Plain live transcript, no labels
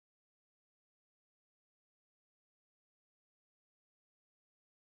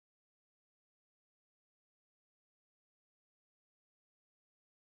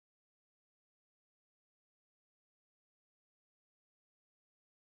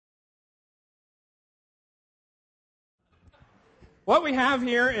What we have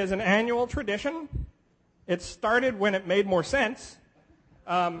here is an annual tradition. It started when it made more sense.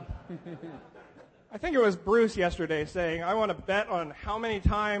 I think it was Bruce yesterday saying, I want to bet on how many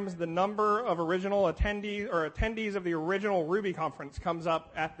times the number of original attendees of the original Ruby conference comes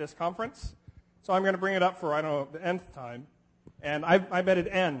up at this conference. So I'm going to bring it up for, I don't know, the nth time. And I betted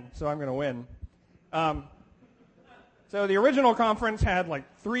N, so I'm going to win. So the original conference had like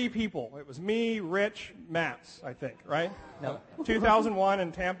 3 people. It was me, Rich, Matz, I think, right? No. 2001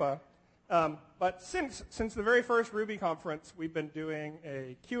 in Tampa. But since the very first Ruby conference, we've been doing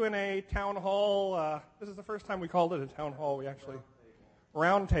a Q&A town hall. This is the first time we called it a town hall. We actually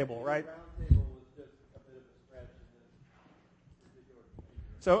round table, right? Round table was just a bit of a stretch.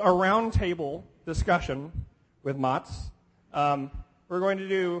 So a round table discussion with Matz. We're going to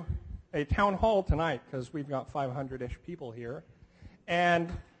do a town hall tonight because we've got 500-ish people here. And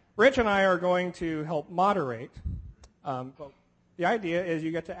Rich and I are going to help moderate. But the idea is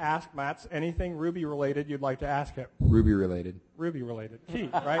you get to ask Matz anything Ruby-related you'd like to ask him. Ruby-related. Ruby-related. Key,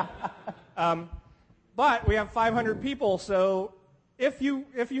 right? But we have 500 people, so if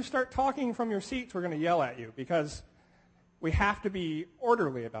you start talking from your seats, we're going to yell at you because we have to be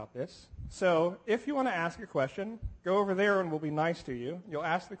orderly about this. So if you want to ask a question, go over there and we'll be nice to you. You'll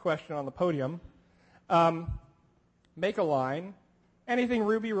ask the question on the podium. Make a line. Anything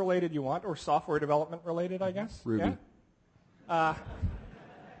Ruby-related you want, or software development-related, I guess. Ruby. Yeah?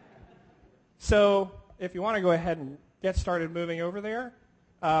 So if you want to go ahead and get started moving over there,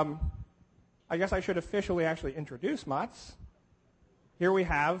 I guess I should officially actually introduce Matz. Here we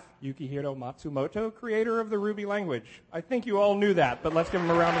have Yukihiro Matsumoto, creator of the Ruby language. I think you all knew that, but let's give him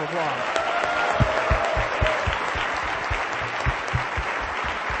a round of applause.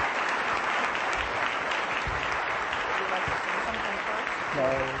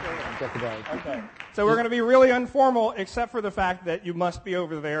 Okay. So we're going to be really informal, except for the fact that you must be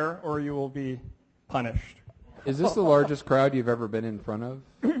over there or you will be punished. Is this the largest crowd you've ever been in front of?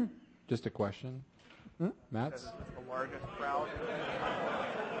 Just a question. Matz? Is this the largest crowd?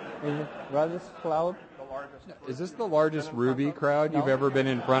 Is it largest cloud? The largest. Is this the largest Ruby crowd you've ever been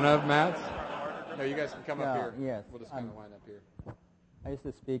in front of, Matz? No, you guys can come up here. Yes. We'll just kind of line up here. I used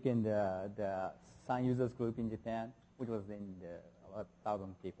to speak in the Sun users group in Japan, which was in about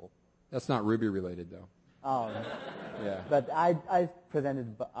 1,000 people. That's not Ruby related, though. Oh, Yeah. but I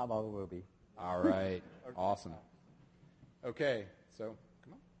presented about Ruby. All right. Awesome. Okay. So,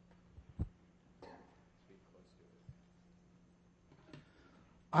 come on.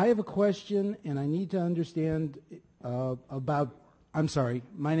 I have a question, and I need to understand about. I'm sorry.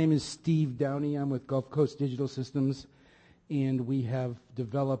 My name is Steve Downey. I'm with Gulf Coast Digital Systems, and we have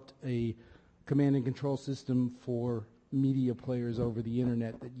developed a command and control system for media players over the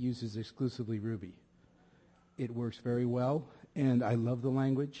internet that uses exclusively Ruby. It works very well, and I love the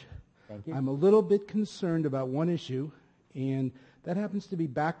language. Thank you. I'm a little bit concerned about one issue, and that happens to be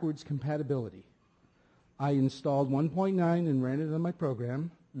backwards compatibility. I installed 1.9 and ran it on my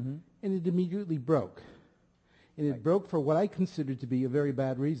program, and it immediately broke. And it broke for what I considered to be a very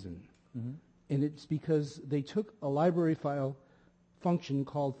bad reason. And it's because they took a library file function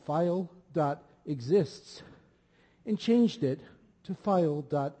called file.exists and changed it to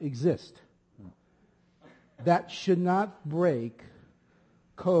file.exist. That should not break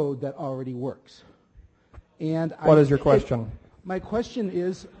code that already works. And What is your question? My question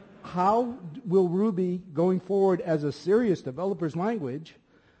is, how will Ruby, going forward as a serious developer's language,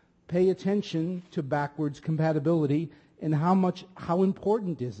 pay attention to backwards compatibility, and how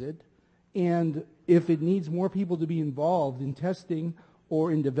important is it? And if it needs more people to be involved in testing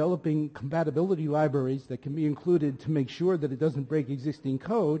or in developing compatibility libraries that can be included to make sure that it doesn't break existing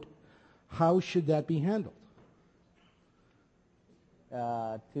code, how should that be handled?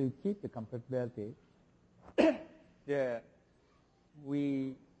 To keep the compatibility,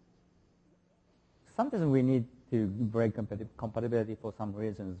 sometimes we need to break compatibility for some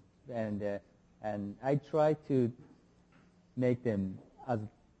reasons, and I try to make them as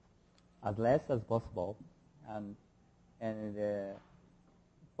less as possible, and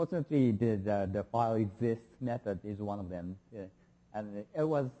fortunately the file exists method is one of them, and it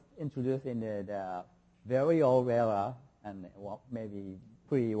was introduced in the very old era, and maybe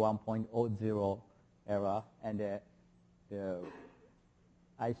pre 1.0 era, and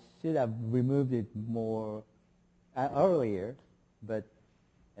I should have removed it more earlier, but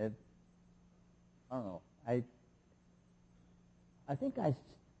I don't know. I think I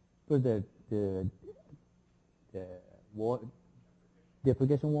put the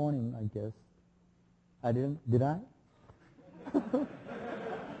deprecation warning, I guess. I didn't, did I?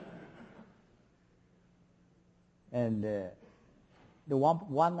 And the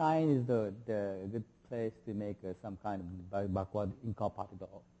 1.9 is the good place to make some kind of backward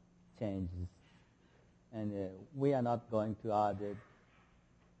incompatible changes. And we are not going to add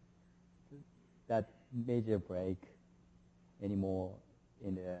that major break anymore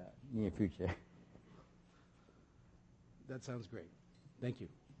in the near future. That sounds great. Thank you.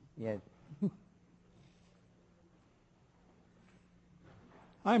 Yeah.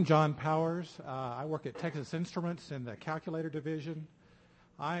 I'm John Powers. I work at Texas Instruments in the calculator division.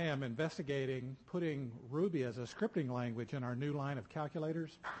 I am investigating putting Ruby as a scripting language in our new line of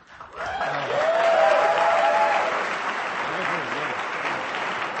calculators.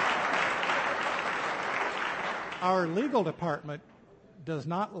 Our legal department does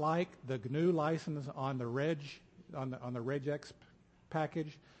not like the GNU license on the regex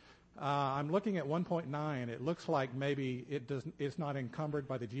package. I'm looking at 1.9. It looks like maybe it's not encumbered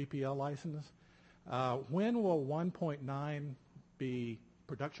by the GPL license. When will 1.9 be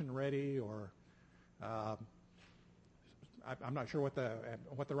production ready, or I'm not sure what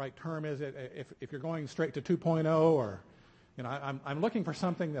the right term is. If you're going straight to 2.0, or I'm looking for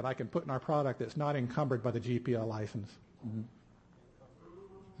something that I can put in our product that's not encumbered by the GPL license.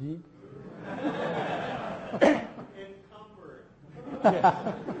 Mm-hmm.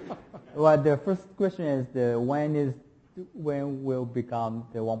 Well, the first question is when will become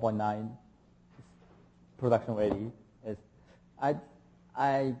the 1.9 production ready?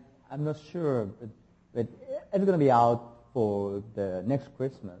 I'm not sure, but it's going to be out for the next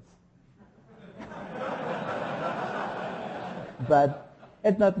Christmas. But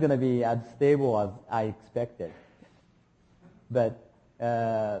it's not going to be as stable as I expected. But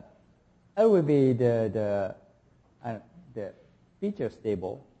it will be the feature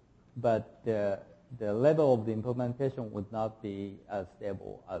stable, but the level of the implementation would not be as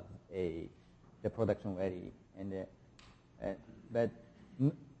stable as the production ready. But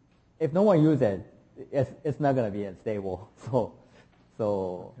if no one uses it, it's not going to be as stable. So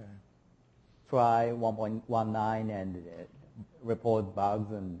okay. Try 1.19 and report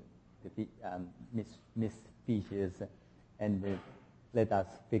bugs and miss features, and let us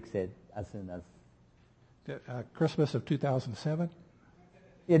fix it as soon as. Christmas of 2007?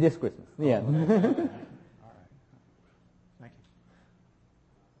 Yeah, this Christmas. Yeah. All right. Thank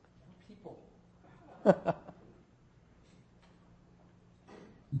you. People.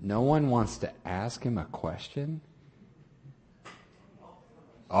 No one wants to ask him a question?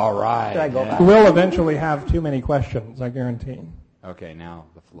 All right. Should I go back? We'll eventually have too many questions, I guarantee. Okay, now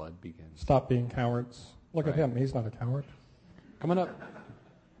the flood begins. Stop being cowards. Look at him. He's not a coward. Coming up. How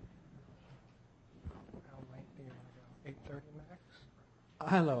late do you want to go? 8:30 max?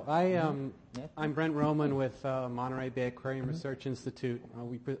 Hello. I'm Brent Roman with Monterey Bay Aquarium Research Institute.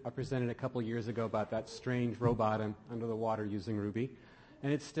 I presented a couple years ago about that strange robot under the water using Ruby.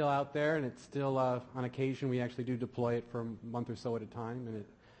 And it's still out there, and it's still, on occasion, we actually do deploy it for a month or so at a time, and it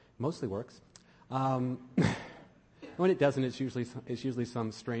mostly works. When it doesn't, it's usually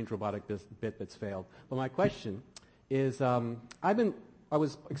some strange robotic bit that's failed. But my question is, I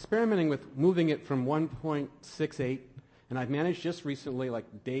was experimenting with moving it from 1.68, and I've managed just recently,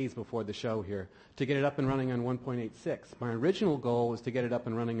 like days before the show here, to get it up and running on 1.86. My original goal was to get it up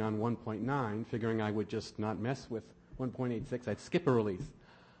and running on 1.9, figuring I would just not mess with 1.86. I'd skip a release.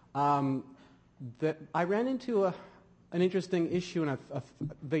 I ran into an interesting issue, and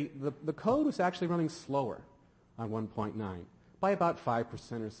the code was actually running slower on 1.9 by about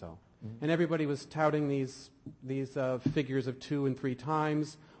 5% or so. Mm-hmm. And everybody was touting these figures of 2 and 3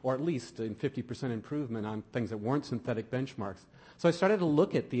 times, or at least in 50% improvement on things that weren't synthetic benchmarks. So I started to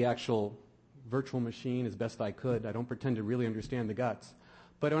look at the actual virtual machine as best I could. I don't pretend to really understand the guts.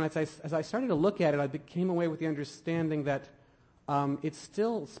 But as I started to look at it, I came away with the understanding that it's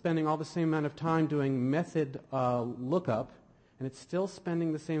still spending all the same amount of time doing method lookup, and it's still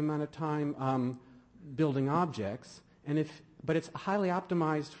spending the same amount of time building objects, but it's highly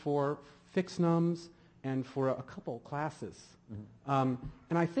optimized for fixed nums and for a couple classes. Mm-hmm.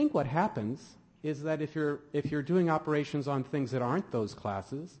 And I think what happens is that if you're doing operations on things that aren't those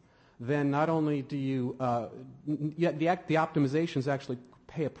classes, then not only do you the optimizations actually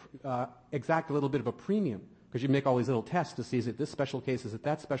exact a little bit of a premium, because you make all these little tests to see is it this special case, is it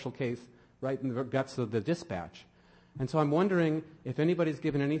that special case, right in the guts of the dispatch. And so I'm wondering if anybody's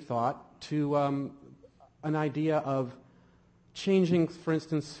given any thought to an idea of changing, for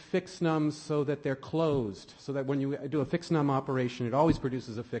instance, fixed nums so that they're closed, so that when you do a fixed num operation, it always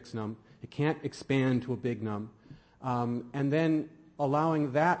produces a fixed num. It can't expand to a big num. And then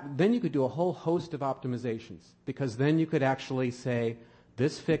allowing that, then you could do a whole host of optimizations, because then you could actually say,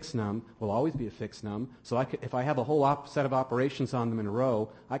 this fixed num will always be a fixed num. So if I have a whole set of operations on them in a row,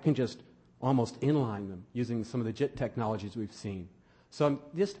 I can just almost inline them using some of the JIT technologies we've seen. So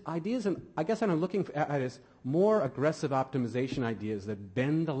just ideas, and I guess what I'm looking at is more aggressive optimization ideas that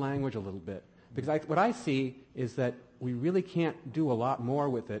bend the language a little bit. Because what I see is that we really can't do a lot more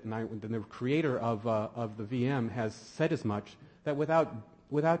with it, and the creator of the VM has said as much, that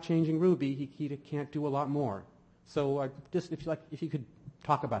without changing Ruby, he can't do a lot more. So just if you could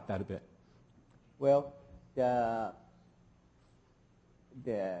talk about that a bit. Well, the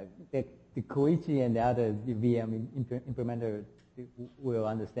Koichi and the other VM implementer will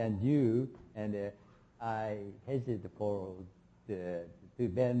understand you, and I hesitate for to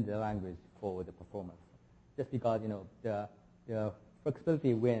bend the language for the performance, just because the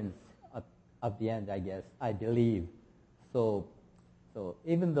flexibility wins at the end. I guess I believe so. So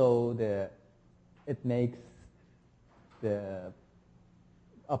even though it makes the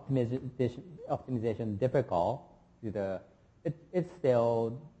optimization difficult, it's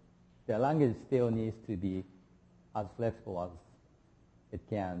still the language still needs to be as flexible as it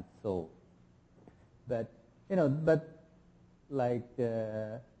can. So, but like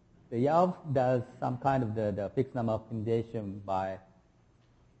the YARV does some kind of the fixed number optimization by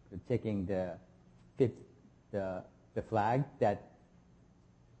checking the flag that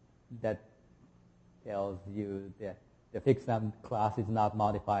tells you that the fixed num class is not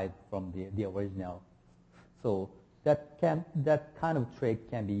modified from the original. So that kind of trick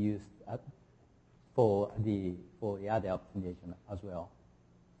can be used for the other optimization as well.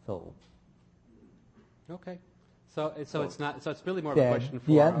 So okay. So it's really more of a question for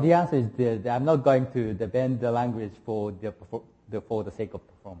the answer is that I'm not going to bend the language for the sake of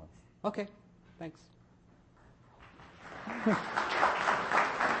performance. Okay, thanks.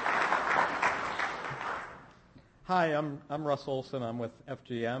 Hi, I'm Russ Olson. I'm with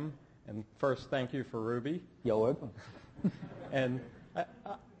FGM. And first, thank you for Ruby. You're welcome. And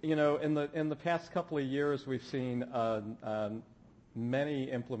in the past couple of years, we've seen many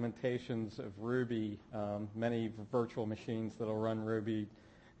implementations of Ruby, many virtual machines that'll run Ruby,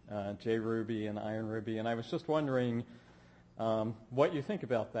 JRuby and IronRuby. And I was just wondering what you think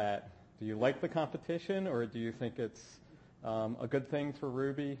about that. Do you like the competition, or do you think it's a good thing for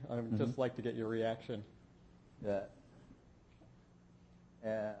Ruby? I would just like to get your reaction.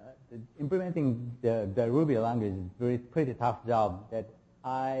 Implementing the Ruby language is a pretty tough job that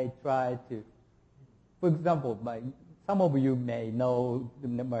I try to. For example, some of you may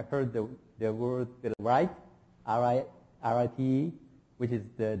heard the word write, RIT, which is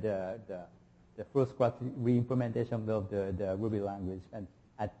the first class re-implementation of the Ruby language, and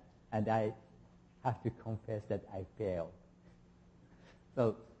I have to confess that I failed.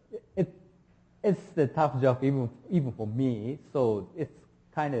 So it's a tough job even for me. So it's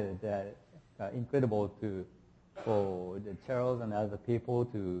kind of incredible for the Charles and other people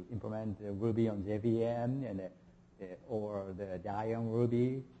to implement Ruby on JVM and or the Iron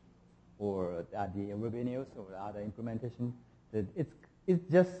Ruby or the Ruby News or other implementation. It's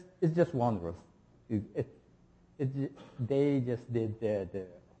just wondrous. They just did the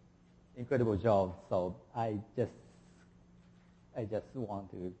incredible job. So I just want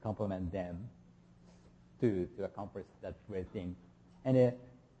to compliment them to accomplish that great thing. And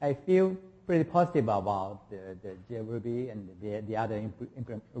I feel pretty positive about the JRuby and the other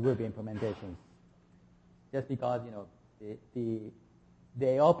Ruby implementations, just because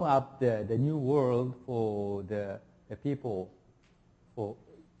they open up the new world for the people who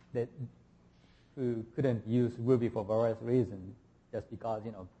couldn't use Ruby for various reasons, just because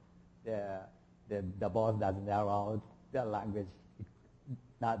the boss doesn't allow the language.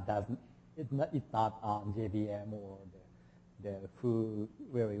 It's not on JVM or the who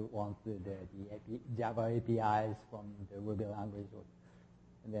really wants the Java APIs from the Ruby language,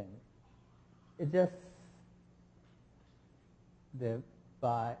 and then it just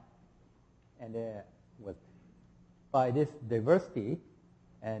by this diversity,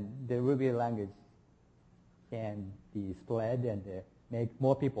 and the Ruby language can be spread and make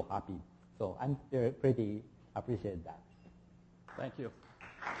more people happy. So I'm pretty appreciate that. Thank you.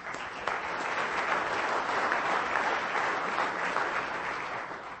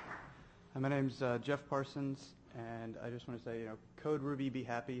 My name's Jeff Parsons, and I just want to say, code Ruby be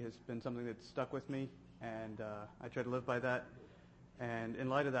happy has been something that's stuck with me, and I try to live by that. And in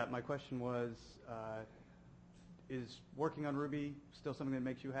light of that, my question was, is working on Ruby still something that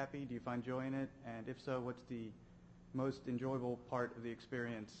makes you happy? Do you find joy in it? And if so, what's the most enjoyable part of the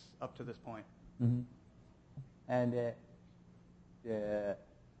experience up to this point? Mm-hmm. And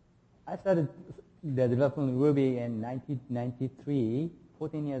I started the development of Ruby in 1993,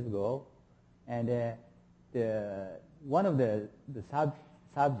 14 years ago, and one of the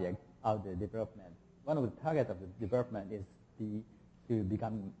subject of the development, one of the targets of the development is to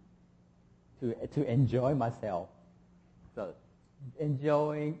enjoy myself. So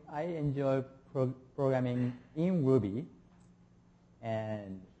I enjoy programming in Ruby,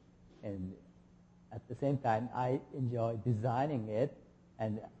 and at the same time I enjoy designing it,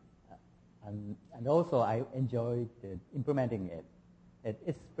 and also I enjoy implementing it.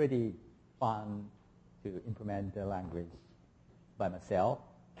 It's pretty fun to implement the language by myself.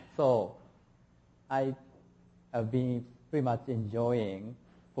 So I have been pretty much enjoying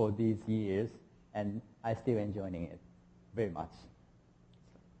for these years, and I still enjoying it very much.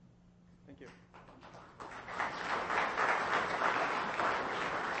 Thank you.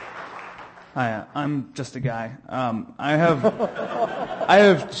 Hi, I'm just a guy. I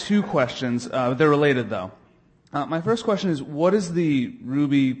have two questions. They're related though. My first question is, what is the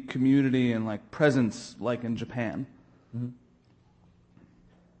Ruby community and presence like in Japan? Mm-hmm.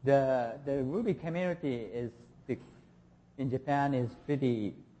 The Ruby community in Japan is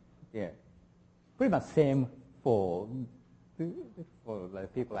pretty much same for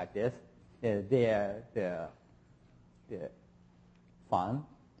people like this. They're fun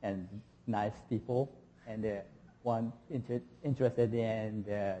and nice people, and they're interested in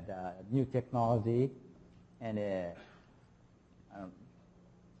the new technology, and they're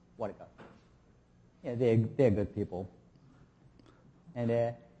good people.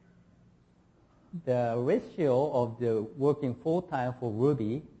 And the ratio of the working full-time for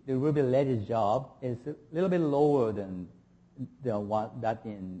Ruby, the Ruby-related job, is a little bit lower than the one that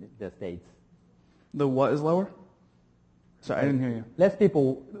in the States. The what is lower? Sorry, I didn't hear you. Less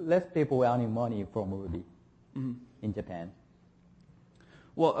people earning money from Ruby in Japan.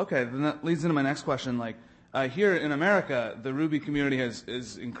 Well, okay, then that leads into my next question. Here in America, the Ruby community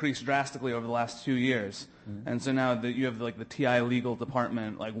has increased drastically over the last 2 years. Mm-hmm. And so now that you have the TI legal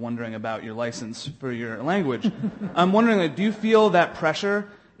department wondering about your license for your language. I'm wondering, do you feel that pressure?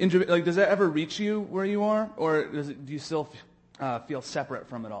 Does that ever reach you where you are? Or do you still feel separate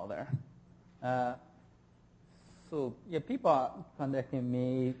from it all there? So people are contacting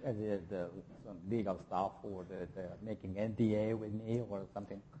me as some legal staff, or the making NDA with me or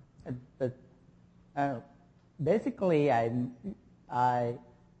something. But basically, I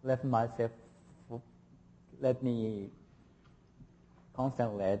let me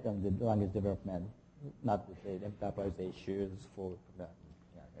concentrate on the language development, not the enterprise issues for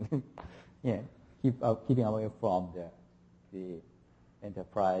keeping away from the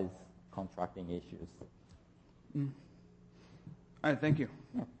enterprise contracting issues. Mm. All right, thank you.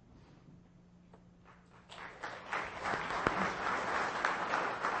 Yeah.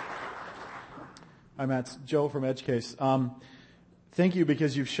 Hi, Matz. Joe from EdgeCase. Thank you,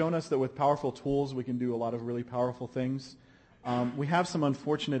 because you've shown us that with powerful tools we can do a lot of really powerful things. We have some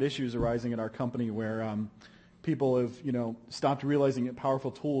unfortunate issues arising at our company where people have, stopped realizing that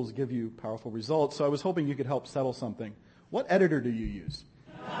powerful tools give you powerful results. So I was hoping you could help settle something. What editor do you use?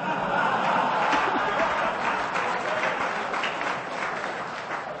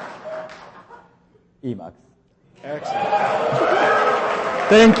 Emacs. Excellent.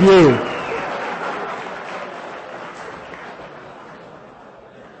 Thank you.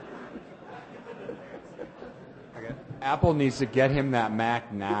 Apple needs to get him that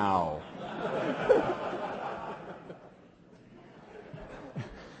Mac now.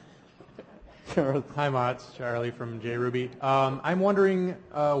 Hi, Matz. Charlie from JRuby. I'm wondering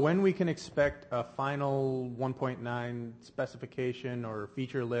when we can expect a final 1.9 specification or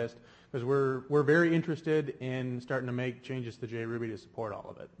feature list, because we're very interested in starting to make changes to JRuby to support all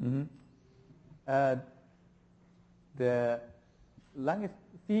of it. Mm-hmm. The language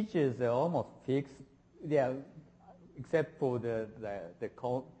features are almost fixed. Yeah, except for the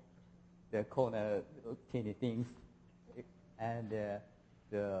corner teeny things, and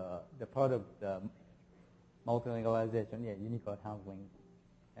the part of the multilingualization, Unicode handling,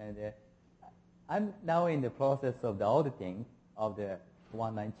 and I'm now in the process of the auditing of the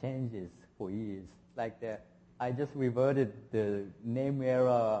 1.9 changes for years. I just reverted the name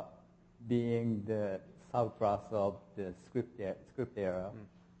error being the subclass of the script error,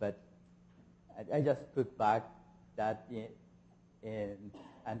 but I just put back that in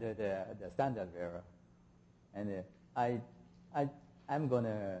under the standard error, and I'm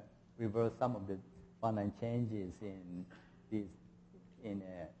gonna reverse some of the 1.9 changes in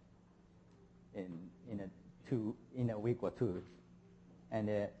a week or two, and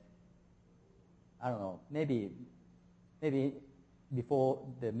I don't know, maybe before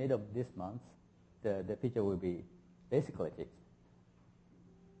the middle of this month, the feature will be basically fixed.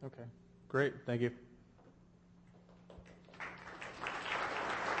 Okay, great. Thank you.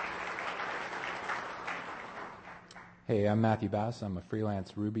 Hey, I'm Matthew Bass. I'm a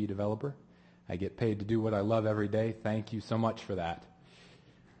freelance Ruby developer. I get paid to do what I love every day. Thank you so much for that.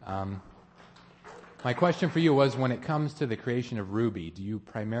 My question for you was, when it comes to the creation of Ruby, do you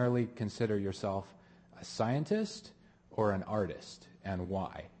primarily consider yourself a scientist or an artist, and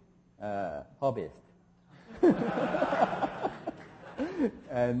why? Hobbyist.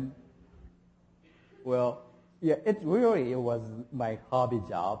 And, well, yeah, it was my hobby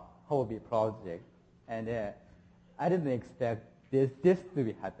job, hobby project, and I didn't expect this to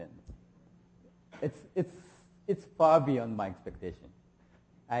be happen. It's far beyond my expectation.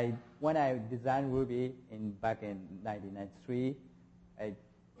 When I designed Ruby back in 1993,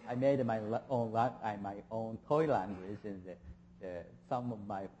 I made my own toy language, and some of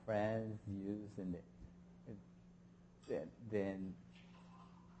my friends used, and then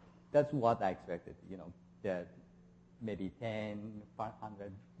that's what I expected. That maybe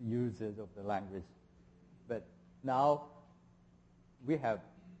 500 users of the language, but now we have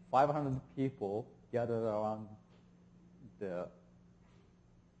 500 people gathered around the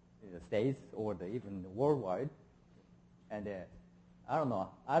States or even worldwide, and I don't know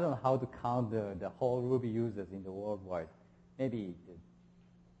how to count the whole Ruby users in the worldwide. Maybe the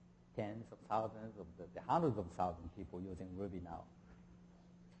tens of thousands of the hundreds of thousands of people using Ruby now.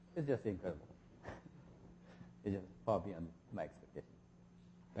 It's just incredible. It's just far beyond my expectation.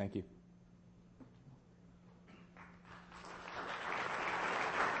 Thank you.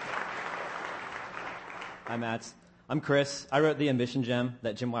 Hi, Matz. I'm Chris. I wrote the Ambition Gem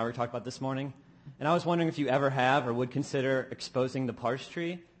that Jim Wyrick talked about this morning. And I was wondering if you ever have or would consider exposing the parse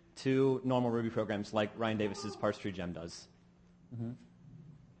tree to normal Ruby programs like Ryan Davis's parse tree gem does. Mm-hmm.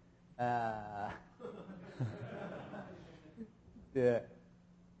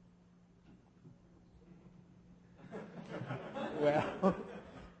 Well,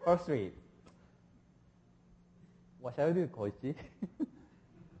 parse tree. What shall I do, Koichi?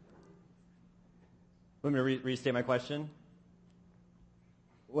 Want me to restate my question?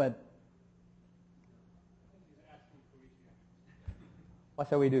 What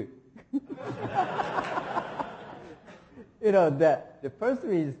shall we do? The first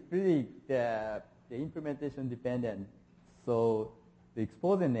tree is pretty the implementation dependent. So the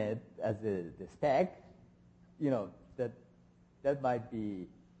exposing it as the stack, that might be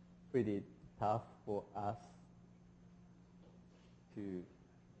pretty tough for us to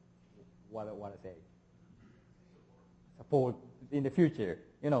what I say. Support in the future,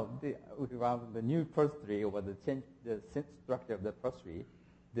 around the new parse tree or the change the structure of the parse tree,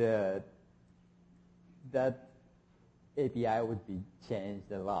 that API would be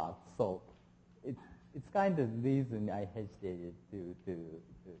changed a lot. So it's kind of the reason I hesitated to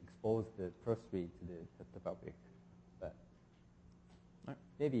expose the parse tree to the public. But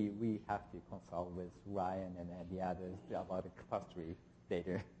maybe we have to consult with Ryan and the others about the parse tree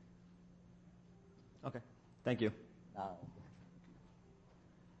later. Okay, thank you.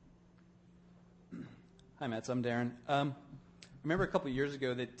 Hi, Matz. I'm Darren. I remember a couple of years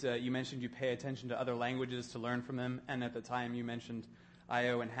ago that you mentioned you pay attention to other languages to learn from them, and at the time you mentioned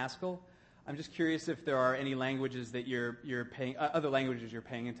I/O and Haskell. I'm just curious if there are any languages that you're paying other languages you're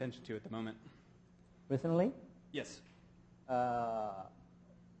paying attention to at the moment. Recently? Yes. The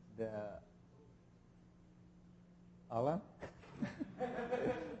Alan?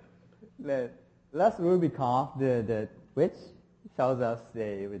 Last RubyConf, the Twitch shows us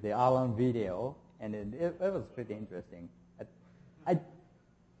the Alan video, and it was pretty interesting.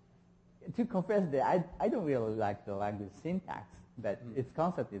 To confess that I don't really like the language syntax, but its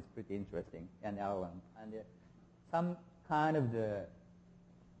concept is pretty interesting, and Alan, and some kind of the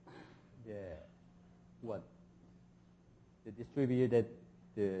distributed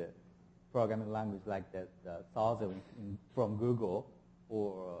the programming language like the Salsa from Google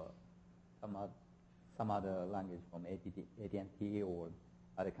or some other language from AT&T or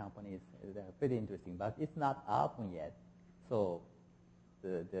other companies. They're pretty interesting, but it's not open yet. So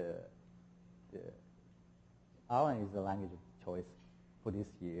the Alan is the language of choice for this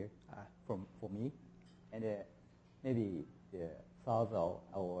year for me, and maybe the Salsa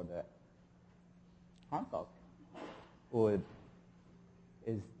or the Hancock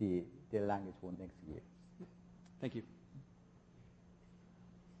is the language for next year. Thank you.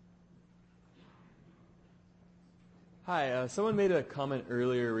 Hi, someone made a comment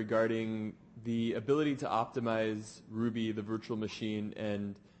earlier regarding the ability to optimize Ruby, the virtual machine,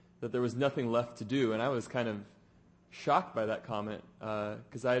 and that there was nothing left to do. And I was kind of shocked by that comment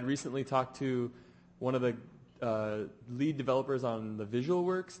because I had recently talked to one of the lead developers on the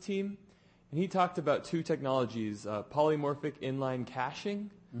VisualWorks team, and he talked about two technologies, polymorphic inline caching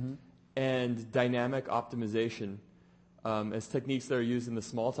and dynamic optimization, as techniques that are used in the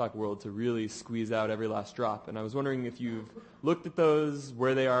Smalltalk world to really squeeze out every last drop. And I was wondering if you've looked at those,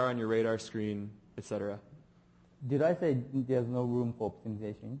 where they are on your radar screen, etc. Did I say there's no room for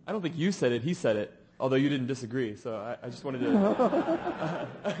optimization? I don't think you said it. He said it, although you didn't disagree. So I just wanted to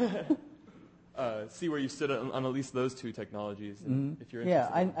see where you stood on at least those two technologies, and if you're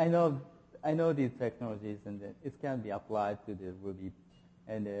interested. Yeah, I know these technologies, and it can be applied to the Ruby,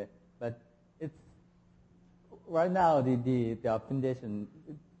 and but it's right now the optimization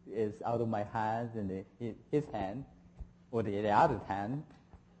is out of my hands and his hand, or the other hand.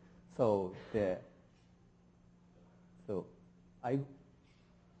 So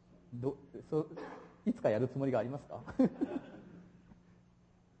いつかやるつもりがありますか？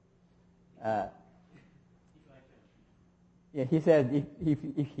 Yeah, he said if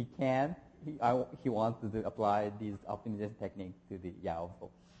he can, he wants to apply these optimization techniques to the also.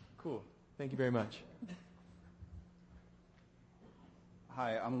 Cool. Thank you very much.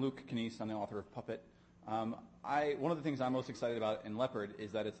 Hi, I'm Luke Knies. I'm the author of Puppet. One of the things I'm most excited about in Leopard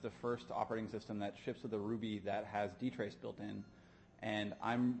is that it's the first operating system that ships with a Ruby that has dtrace built in. And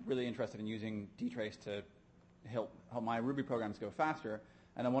I'm really interested in using dtrace to help my Ruby programs go faster.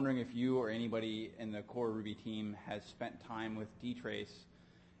 And I'm wondering if you or anybody in the core Ruby team has spent time with dtrace,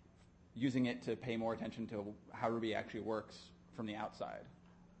 using it to pay more attention to how Ruby actually works from the outside,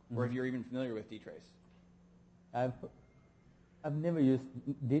 or if you're even familiar with dtrace. I've never used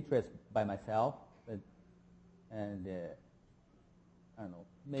dtrace by myself, but I don't know.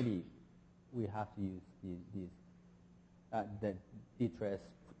 Maybe we have to use the dtrace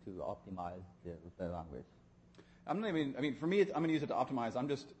to optimize the language. For me, I'm going to use it to optimize.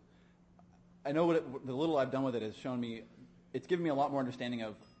 I know the little I've done with it has shown me, it's given me a lot more understanding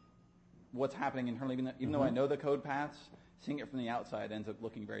of what's happening internally. Even though I know the code paths, seeing it from the outside ends up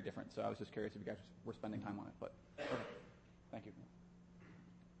looking very different. So I was just curious if you guys were spending time on it. But okay. Thank you.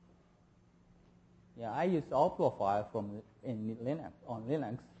 Yeah, I use all profile in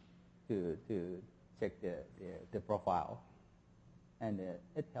Linux to check the profile, and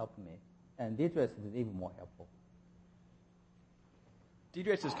it helped me. And dtrace is even more helpful.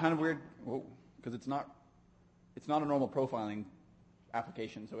 dtrace is kind of weird because it's not a normal profiling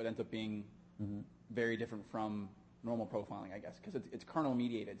application, so it ends up being very different from normal profiling, I guess, because it's kernel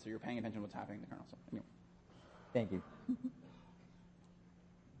mediated, so you're paying attention to what's happening in the kernel. So anyway. Thank you.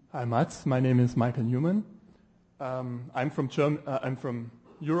 Hi, Matz. My name is Michael Newman. I'm from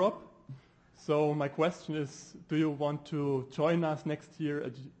Europe. So my question is, do you want to join us next year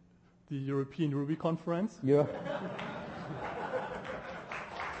at the European Ruby Conference? Yeah.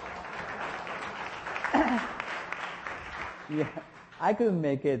 Yeah, I couldn't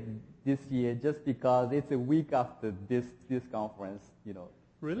make it this year just because it's a week after this conference, you know.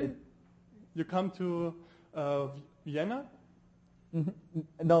 Really? You come to Vienna?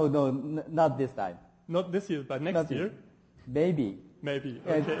 No, not this time. Not this year, but next year? Maybe. Maybe,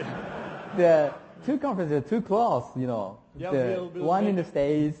 okay. The two conferences are too close, you know. Yeah, we'll one in the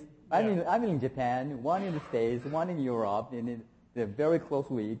States, yeah. I'm in Japan, one in the States, one in Europe, and they're very close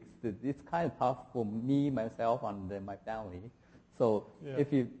weeks. It's kind of tough for me, myself, and my family. So yeah.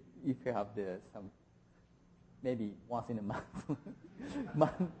 if you have some, maybe once in a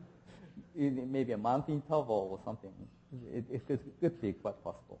month, maybe a month interval or something, it could be quite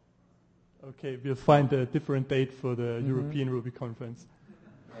possible. Okay, we'll find a different date for the European Ruby Conference.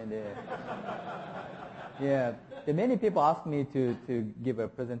 And yeah, many people ask me to give a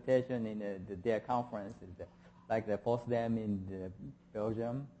presentation in their conference, like the FOSDEM in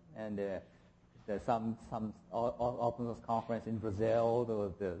Belgium, and some open source conference in Brazil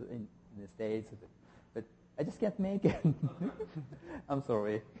or in the States. But I just can't make it. I'm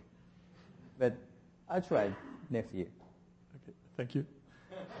sorry, but I'll try next year. Okay, thank you.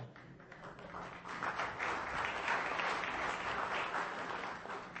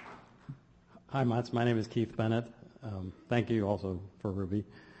 Hi, Matz. My name is Keith Bennett. Thank you also for Ruby.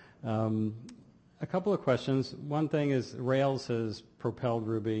 A couple of questions. One thing is Rails has propelled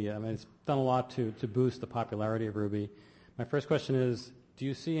Ruby. I mean, it's done a lot to boost the popularity of Ruby. My first question is, do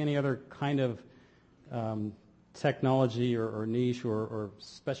you see any other kind of technology or niche or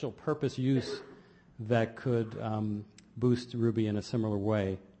special purpose use that could boost Ruby in a similar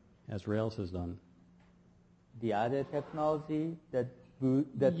way as Rails has done? The other technology that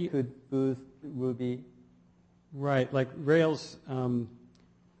could boost Ruby? Right, like Rails.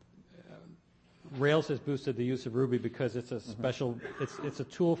 Rails has boosted the use of Ruby because it's a special. It's a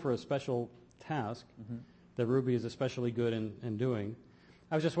tool for a special task that Ruby is especially good in doing.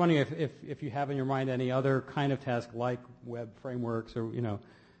 I was just wondering if you have in your mind any other kind of task like web frameworks or,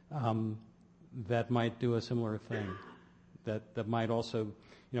 that might do a similar thing, that might also,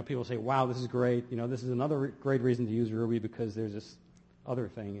 people say, wow, this is great. This is another great reason to use Ruby because there's this other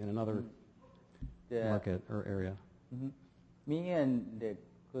thing in another market or area. Me and the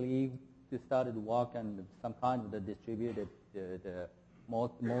colleague started work on some kind of the distributed, the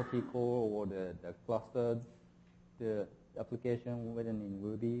multi-core or the clustered, the application written in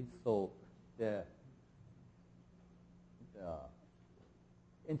Ruby. So the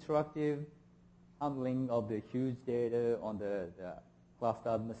interactive handling of the huge data on the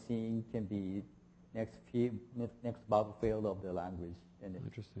clustered machine can be next battlefield of the language. And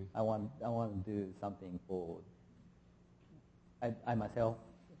interesting. I want to do something for. I myself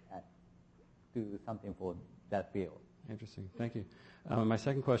do something for that field. Interesting. Thank you. My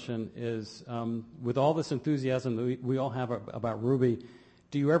second question is, with all this enthusiasm that we all have about Ruby,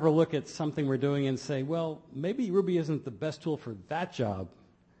 do you ever look at something we're doing and say, well, maybe Ruby isn't the best tool for that job?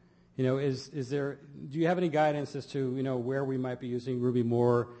 Do you have any guidance as to, where we might be using Ruby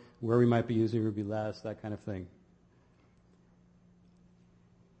more, where we might be using Ruby less, that kind of thing?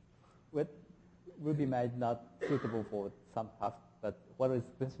 Ruby might not suitable for some tasks, but what is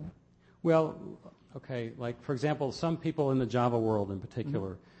the question? Well, okay, like for example, some people in the Java world in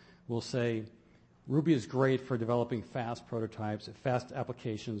particular will say Ruby is great for developing fast prototypes, fast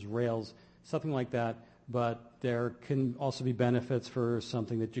applications, Rails, something like that, but there can also be benefits for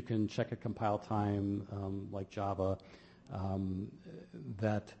something that you can check at compile time, like Java,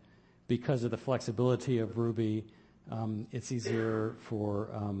 that because of the flexibility of Ruby, it's easier for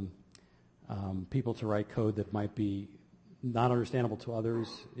people to write code that might be not understandable to others.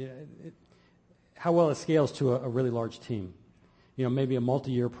 How well it scales to a really large team. Maybe a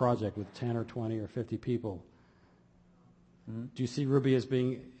multi-year project with 10 or 20 or 50 people. Do you see Ruby as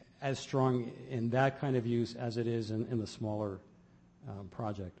being as strong in that kind of use as it is in the smaller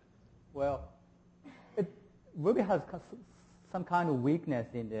project? Well, Ruby has some kind of weakness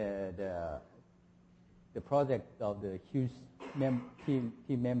in the project of the huge team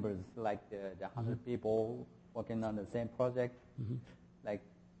members, like the 100 people working on the same project.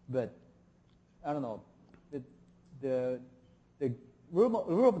 But I don't know. The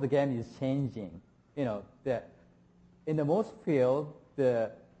rule of the game is changing. In the most field,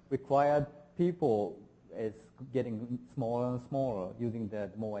 the required people is getting smaller and smaller using the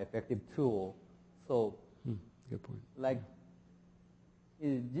more effective tool. So, good point.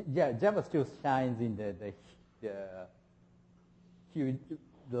 Java still shines in the huge,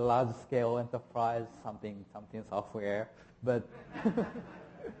 the large scale enterprise something software, but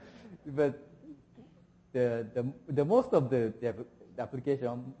the most of the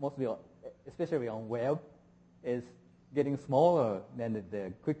application, especially on web, is getting smaller than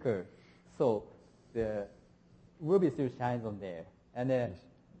the quicker. So the Ruby still shines on there, and the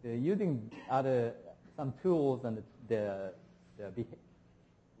using some tools and the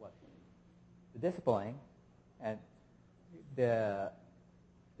discipline and the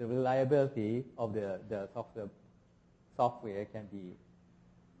reliability of the software can be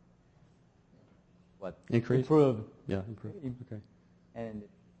increased? Improved. Yeah, improved. Okay. And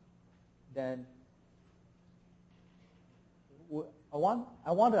then I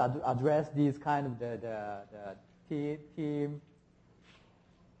want to address these kind of the team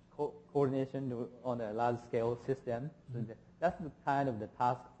coordination on a large scale system. So that's the kind of the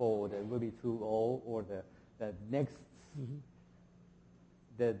task for the Ruby 2.0 or the next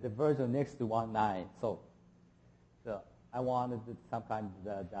the version next to 1.9. So I wanted some kind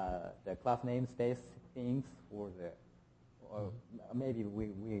of the class namespace things or maybe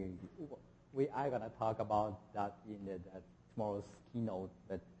we are gonna talk about that in tomorrow's keynote.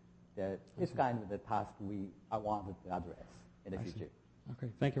 But it's kind of the task I wanted to address in the future.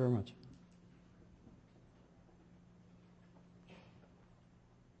 Okay, thank you very much.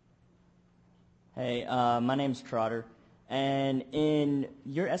 Hey, my name's Trotter, and in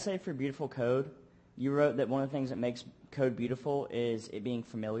your essay for Beautiful Code, you wrote that one of the things that makes code beautiful is it being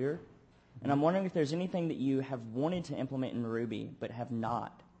familiar. And I'm wondering if there's anything that you have wanted to implement in Ruby but have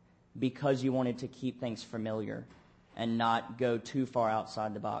not because you wanted to keep things familiar and not go too far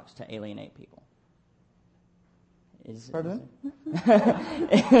outside the box to alienate people. Pardon?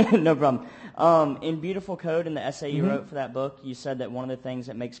 No problem. In Beautiful Code, in the essay you wrote for that book, you said that one of the things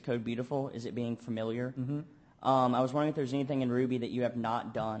that makes code beautiful is it being familiar. I was wondering if there's anything in Ruby that you have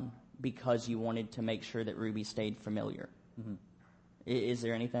not done because you wanted to make sure that Ruby stayed familiar. Is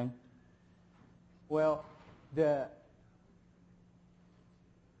there anything? Well, the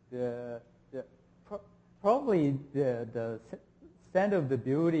probably the center of the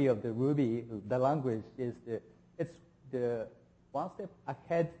beauty of the Ruby, the language, is it's the one step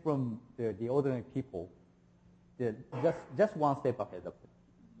ahead from the ordinary people. Just one step ahead of it.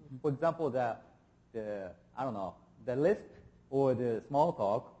 For example, the Lisp or the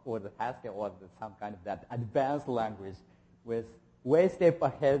Smalltalk or the Haskell or some kind of that advanced language with way step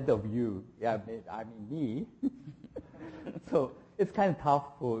ahead of you. Yeah, I mean me. So it's kind of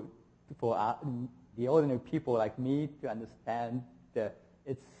tough for the ordinary people like me to understand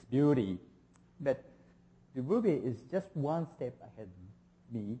its beauty. But the Ruby is just one step ahead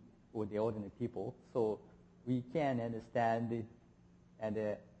of me or the ordinary people, so we can understand it and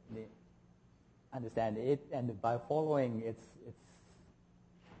and by following its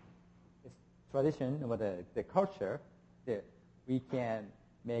tradition or the culture, we can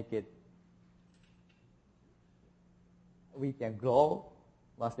make it. We can grow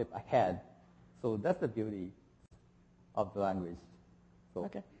one step ahead. So that's the beauty of the language. So.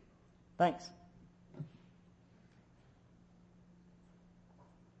 Okay, thanks.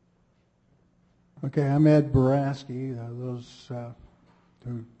 Okay, I'm Ed Boraski. Those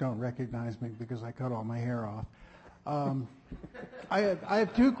who don't recognize me because I cut all my hair off. I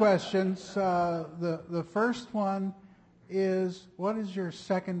have two questions. The first one is, what is your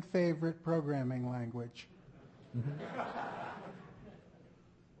second favorite programming language?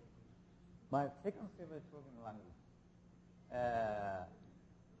 My second favorite programming language.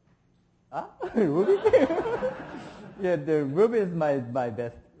 Ruby? Yeah, the Ruby is my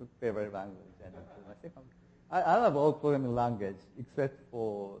best favorite language. And my second, I love all programming language except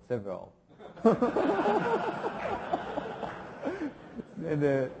for several.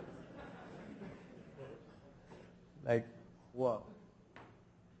 And like what?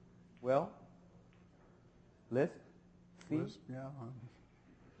 Well, Lisp, C, Lisp, yeah.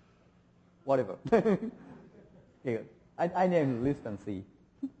 Whatever. Yeah, I named Lisp and C.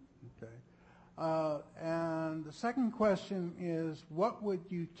 Okay. And the second question is, what would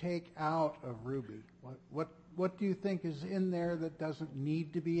you take out of Ruby? What do you think is in there that doesn't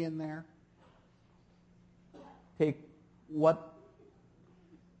need to be in there? Take what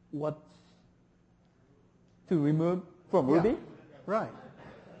to remove from Ruby? Right.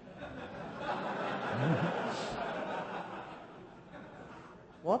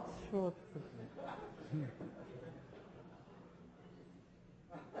 What should...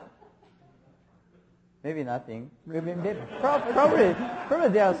 Maybe nothing. Probably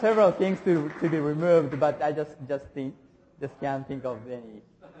there are several things to be removed, but I just can't think of any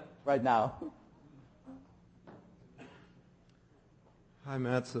right now. Hi,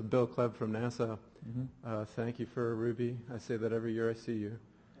 Matz. Bill Klebb from NASA. Thank you for Ruby. I say that every year I see you.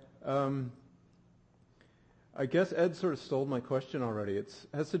 I guess Ed sort of stole my question already. It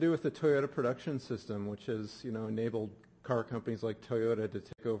has to do with the Toyota production system, which has enabled car companies like Toyota to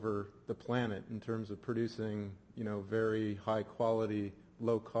take over the planet in terms of producing very high quality,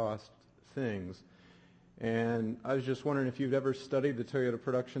 low cost things. And I was just wondering if you've ever studied the Toyota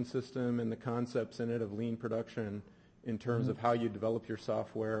production system and the concepts in it of lean production in terms of how you develop your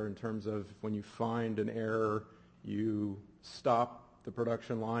software, in terms of when you find an error, you stop the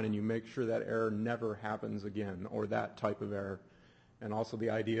production line and you make sure that error never happens again, or that type of error. And also the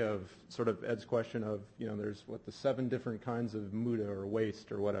idea of sort of Ed's question of, there's the 7 different kinds of muda or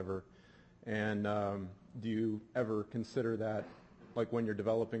waste or whatever. And do you ever consider that, like when you're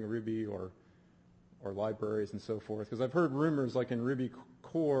developing Ruby or libraries and so forth? Because I've heard rumors, like in Ruby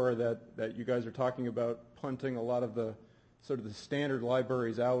core, that you guys are talking about punting a lot of the sort of the standard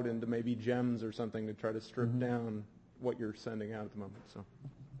libraries out into maybe gems or something to try to strip down what you're sending out at the moment. So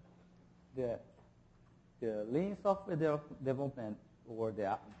the lean software development, or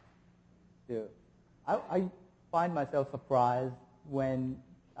I find myself surprised when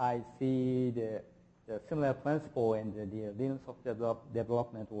I see the similar principle in the lean software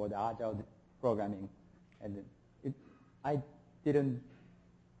development or the agile programming, and I didn't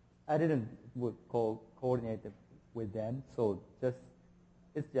coordinate with them. So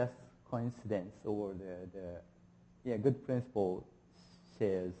it's just coincidence, or the good principle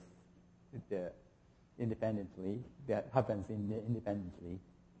shares independently, that happens independently.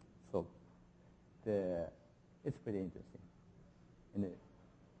 So it's pretty interesting. And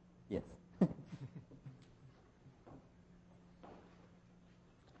yes.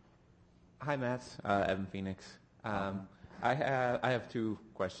 Hi, Matt. Evan Phoenix. I have 2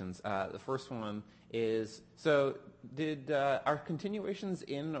 questions. The first one is, so are continuations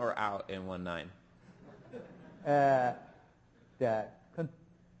in or out in 1.9?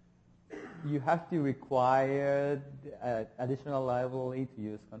 you have to require additional library to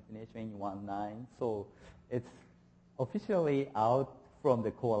use continuation in 1.9. So it's officially out from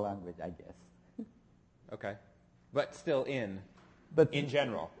the core language, I guess. Okay. But still in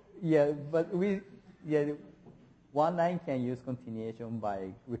general. Yeah, but 1.9 can use continuation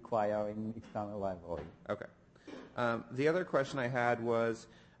by requiring external library. Okay. The other question I had was,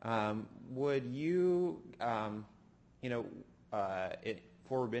 would you,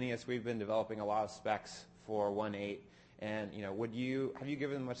 for Rubinius, we've been developing a lot of specs for 1.8, and have you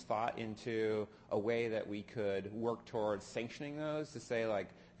given much thought into a way that we could work towards sanctioning those to say like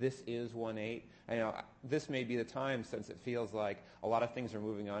this is 1.8? I know this may be the time, since it feels like a lot of things are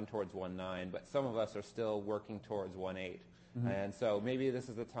moving on towards 1.9, but some of us are still working towards 1.8. Mm-hmm. And so maybe this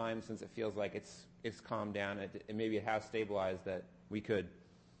is the time, since it feels like it's calmed down and maybe it has stabilized, that we could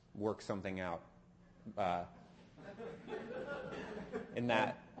work something out in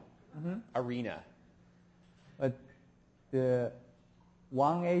that arena. But the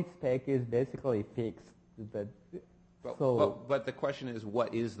 1.8 spec is basically fixed. But the question is,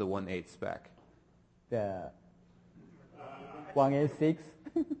 what is the 1.8 spec? The 1.8.6?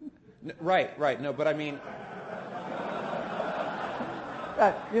 Right. No, but I mean...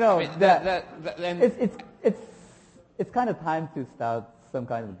 it's kind of time to start some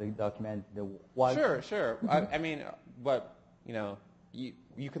kind of the document. Sure. I mean, but you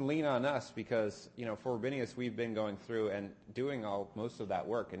can lean on us because for Rubinius we've been going through and doing most of that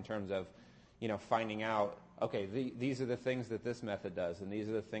work in terms of finding out, okay, these are the things that this method does, and these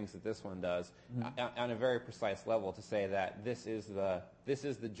are the things that this one does, on a very precise level, to say that this is the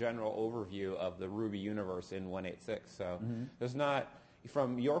general overview of the Ruby universe in 1.8.6. So there's not,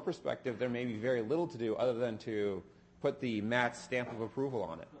 from your perspective, there may be very little to do other than to put the Matz stamp of approval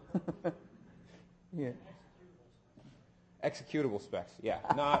on it. Yeah. Executable specs, yeah,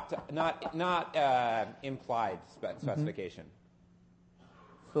 not implied specification.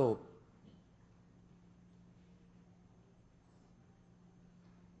 So.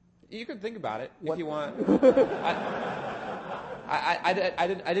 You could think about it if you want. I didn't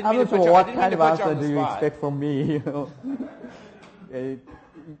I'm mean not to put sure you. what I kind didn't of mean to put you answer on the do you spot. expect from me?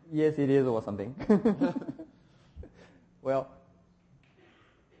 Yes, it is, or something. Well,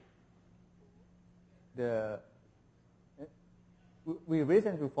 we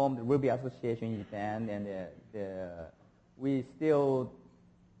recently formed the Ruby Association in Japan, and we still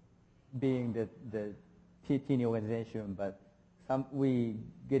being the teeny organization, but we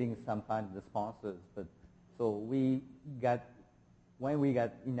getting some kind of the sponsors. But so when we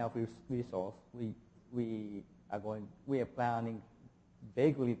got enough resource, we are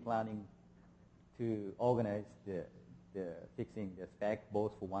vaguely planning to organize the fixing the spec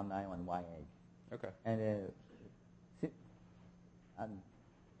both for 1.9 and 1.8. Okay. And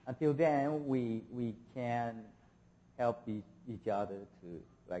until then, we can help each other to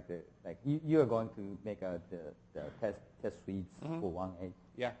like you are going to make the test suites for 1.8.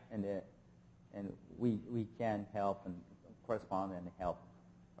 Yeah. And we can help and correspond and help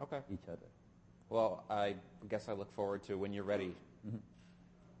each other. Well, I guess I look forward to when you're ready. Mm-hmm.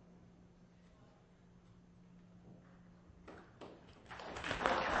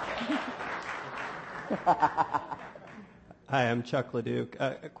 Hi, I'm Chuck Leduc.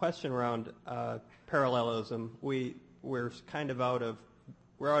 A question around parallelism. We're kind of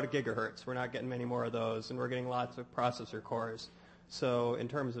we're out of gigahertz. We're not getting many more of those, and we're getting lots of processor cores. So in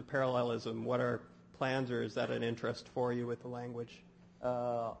terms of parallelism, what are plans, or is that an interest for you with the language?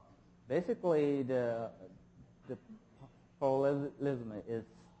 Basically, the parallelism is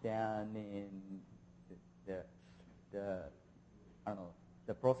down in the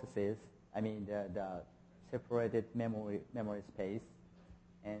processes. I mean the separated memory space,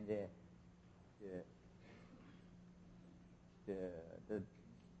 and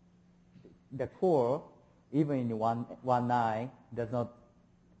the core, even in 1.9, does not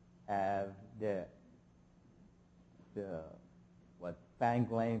have the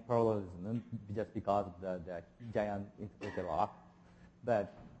fine-grained parallelism just because of the giant integrated lock.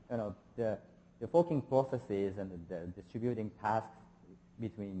 But the forking processes and the distributing tasks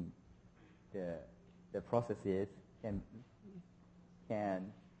between the processes can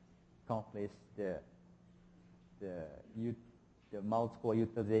accomplish the multiple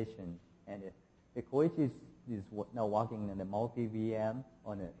utilization, and the Koichi is now working in the multi VM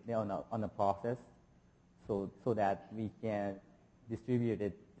on a process, so that we can distribute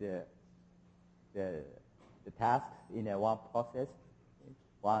it the tasks in a one process,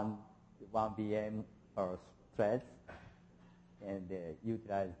 one VM or threads, and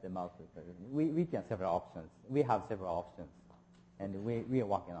utilize the multiple. We can have several options. We have several options, and we are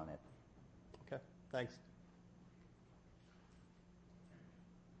working on it. Thanks.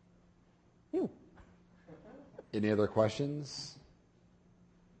 Any other questions?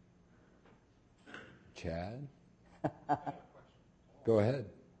 Chad? Go ahead.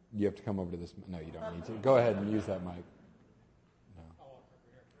 You have to come over to this. No, you don't need to. Go ahead and use that mic. No.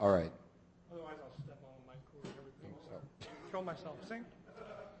 All right. Otherwise, I'll step on the mic cord. Everything. So control myself. See?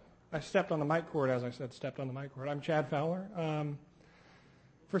 I stepped on the mic cord, as I said, stepped on the mic cord. I'm Chad Fowler.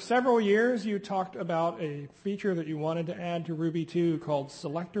 For several years, you talked about a feature that you wanted to add to Ruby 2 called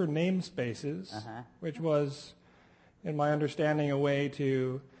selector namespaces, which was, in my understanding, a way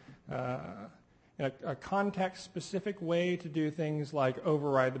to, a context-specific way to do things like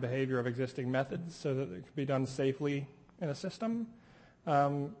override the behavior of existing methods so that it could be done safely in a system.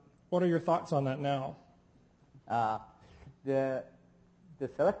 What are your thoughts on that now? The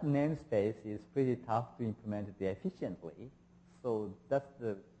select namespace is pretty tough to implement efficiently, so that's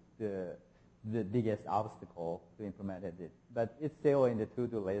the biggest obstacle to implement it. But it's still in the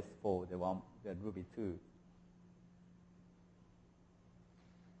to-do list for the Ruby 2.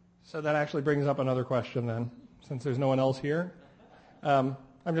 So that actually brings up another question then, since there's no one else here. I'm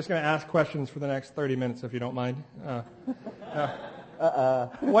just going to ask questions for the next 30 minutes, if you don't mind.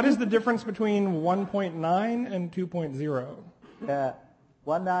 What is the difference between 1.9 and 2.0?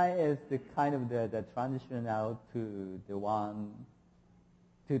 1.9 is the kind of the transition out to the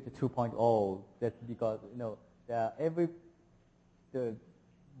 2.0. That's because the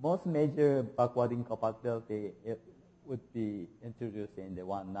most major backward incompatibility would be introduced in the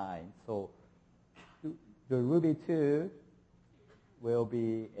 1.9. So the Ruby 2 will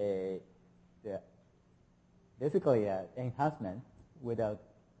be basically an enhancement without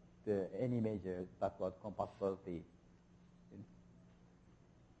any major backward compatibility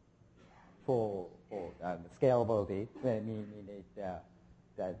for scalability, meaning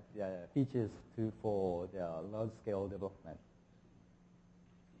that features for the large-scale development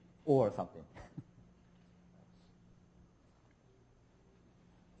or something.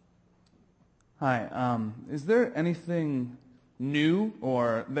 Hi. Is there anything new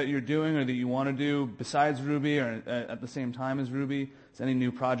or that you're doing or that you want to do besides Ruby or at the same time as Ruby? Is there any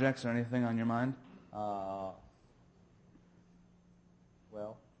new projects or anything on your mind? Well,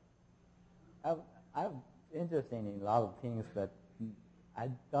 I'm interested in a lot of things, but I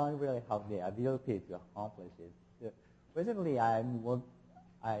don't really have the ability to accomplish it. Basically, I'm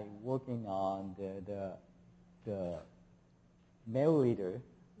working on the mail reader,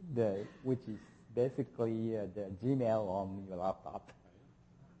 which is basically the Gmail on your laptop,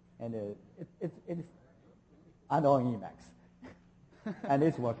 and it's on Emacs, and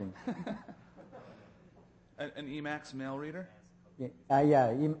it's working. An Emacs mail reader?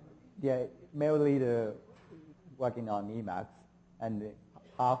 Yeah, mail reader working on Emacs, and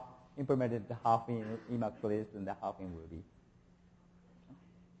implemented half in Emacs list and the half in Ruby.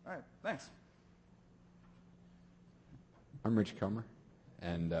 All right, thanks. I'm Rich Comer,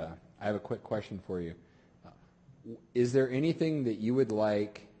 and I have a quick question for you. Is there anything that you would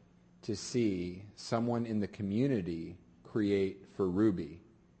like to see someone in the community create for Ruby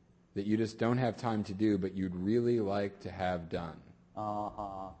that you just don't have time to do, but you'd really like to have done?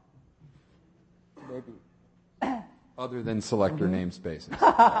 Maybe. Other than selector namespaces.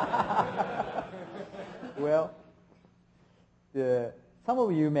 Well, some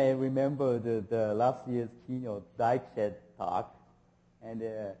of you may remember the last year's keynote DiceShed talk, and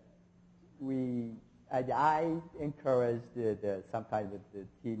I encouraged sometimes the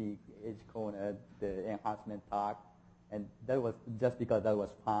TV edge corner, the enhancement talk, and that was just because that was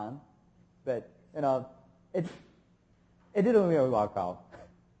fun. But it didn't really work out.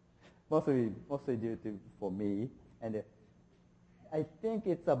 Mostly due to for me, and I think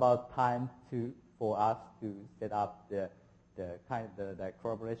it's about time for us to set up the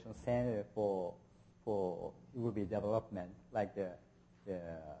collaboration center for Ruby development, like the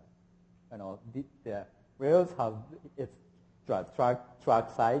Rails have its track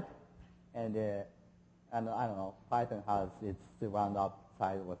side, and I don't know, Python has its roundup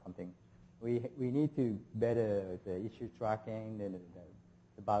side or something. We need to better the issue tracking, the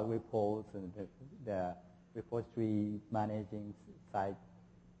bug reports, and the repository managing side.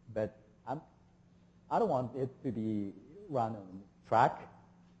 But I don't want it to be run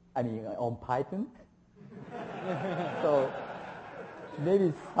on Python. So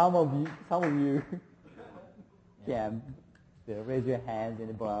maybe some of you can raise your hand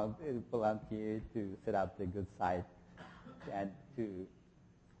and volunteer to set up the good site and to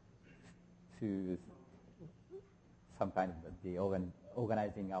some kind of the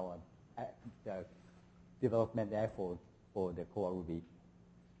organizing our the development effort for the core Ruby.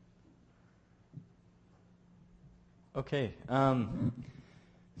 Okay.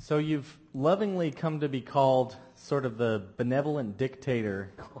 So you've lovingly come to be called sort of the benevolent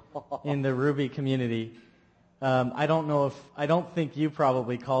dictator in the Ruby community. I don't think you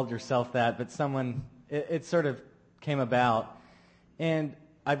probably called yourself that, but it sort of came about. And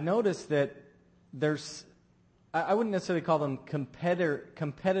I've noticed that I wouldn't necessarily call them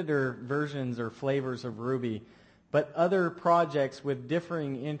competitor versions or flavors of Ruby, but other projects with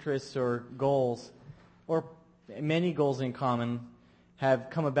differing interests or goals, or many goals in common, have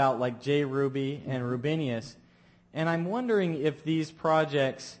come about, like JRuby and Rubinius. And I'm wondering if these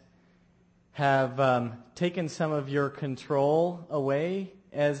projects have taken some of your control away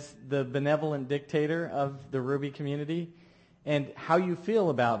as the benevolent dictator of the Ruby community, and how you feel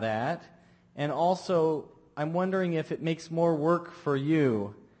about that. And also, I'm wondering if it makes more work for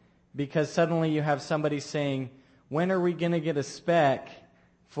you, because suddenly you have somebody saying, when are we going to get a spec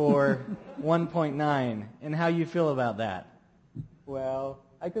for 1.9, and how you feel about that? Well,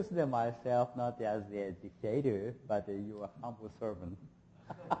 I consider myself not as a dictator, but your humble servant.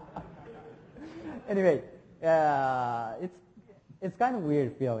 Anyway, it's kind of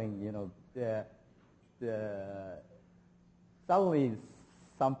weird feeling, suddenly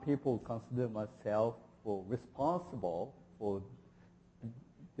some people consider myself responsible for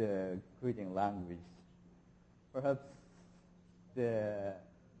the creating language. Perhaps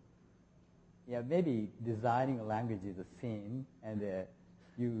maybe designing a language is a sin, and if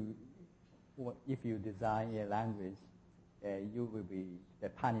you design a language, you will be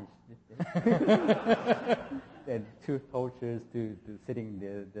punished. And two tortures to sitting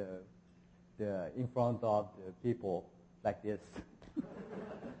the in front of the people like this.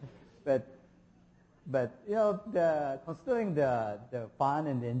 But considering the fun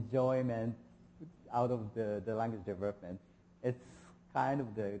and the enjoyment out of the language development, it's kind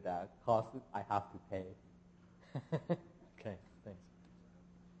of the cost I have to pay. Okay, thanks.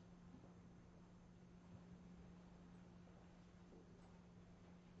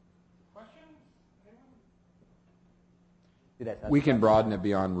 We can broaden it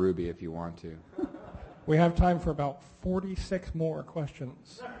beyond Ruby if you want to. We have time for about 46 more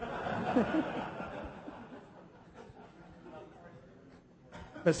questions.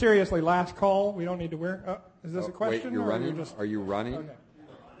 But seriously, last call. We don't need to wear. Is this a question? Wait, you're running? Are you running? Okay.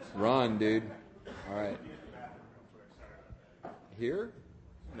 Run, dude. All right. Here?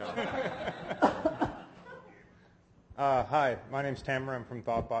 No. Hi, my name's Tamara. I'm from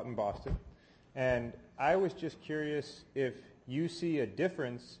ThoughtBot in Boston. And I was just curious if you see a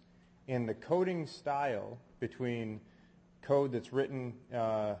difference in the coding style between code that's written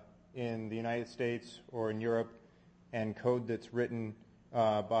in the United States or in Europe and code that's written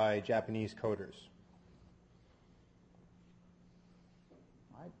by Japanese coders.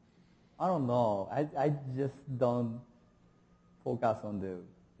 I don't know. I just don't focus on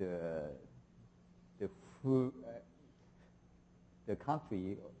the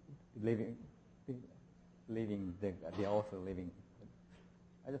country living they also living.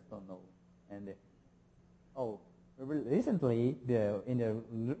 I just don't know. And recently in the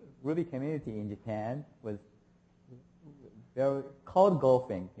Ruby community in Japan was very code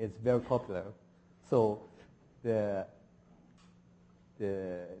golfing is very popular. So the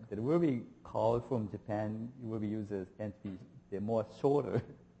Ruby code from Japan Ruby users tend to be more shorter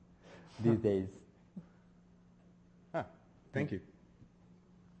these days. Thank you.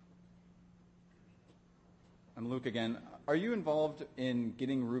 I'm Luke again. Are you involved in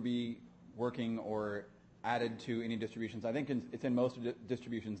getting Ruby working or added to any distributions? I think it's in most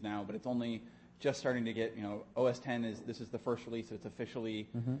distributions now, but it's only just starting to get, OS 10 this is the first release. It's officially,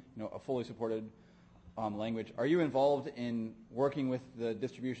 a fully supported language. Are you involved in working with the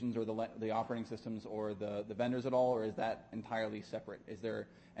distributions or the operating systems or the vendors at all, or is that entirely separate?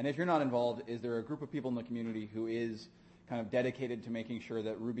 And if you're not involved, is there a group of people in the community who is kind of dedicated to making sure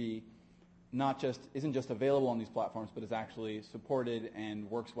that Ruby isn't just available on these platforms, but is actually supported and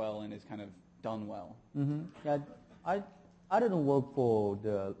works well and is kind of done well? Mm-hmm. Yeah, I don't work for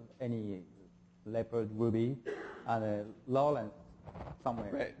any Leopard Ruby, and Lowland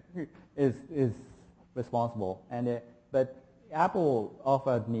somewhere is responsible. And but Apple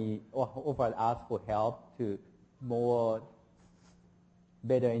offered us for help to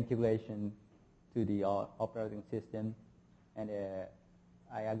better integration to the operating system, and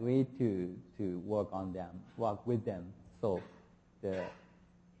I agreed to work with them. So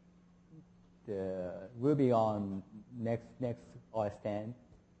the Ruby on next OS 10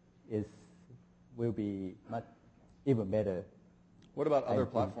 will be much even better. What about other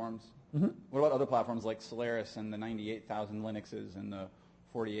platforms? Mm-hmm. What about other platforms like Solaris and the 98,000 Linuxes and the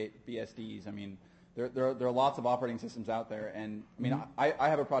 48 BSDs? I mean, there are lots of operating systems out there, and I mean, I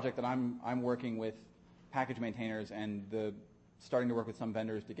have a project that I'm working with package maintainers and starting to work with some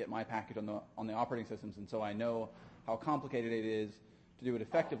vendors to get my package on the operating systems, and so I know how complicated it is to do it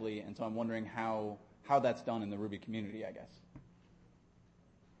effectively, and so I'm wondering how that's done in the Ruby community, I guess.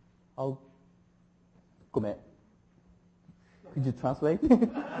 I'll comment. Could you translate?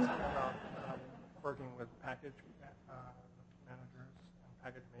 About working with package managers and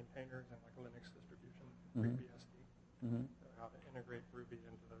package maintainers and like a Linux distribution, FreeBSD, so how to integrate Ruby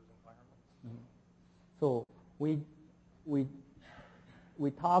into those environments. So we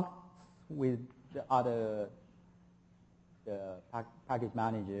talked with the other package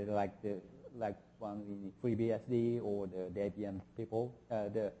manager like one in FreeBSD or the Debian people.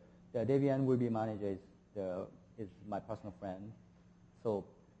 The Debian Ruby manager is my personal friend, so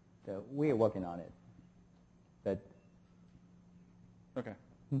we're working on it. But okay,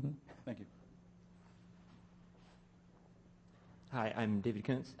 thank you. Hi, I'm David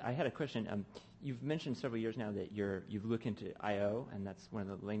Kuntz. I had a question. You've mentioned several years now that you've looked into I/O, and that's one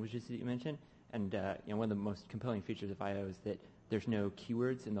of the languages that you mentioned. And one of the most compelling features of I/O is that there's no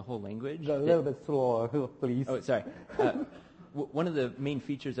keywords in the whole language. A little bit slower, please. Oh, sorry. One of the main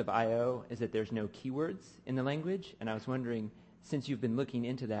features of I/O is that there's no keywords in the language, and I was wondering, since you've been looking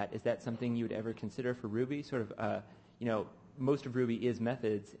into that, is that something you would ever consider for Ruby? Sort of, most of Ruby is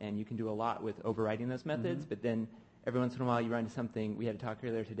methods, and you can do a lot with overriding those methods, but then every once in a while you run into something. We had a talk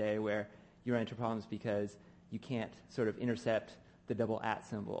earlier today where you run into problems because you can't sort of intercept the double @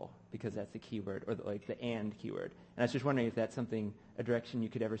 symbol because that's the keyword, or the and keyword. And I was just wondering if that's a direction you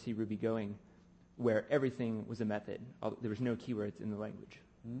could ever see Ruby going, where everything was a method. There was no keywords in the language.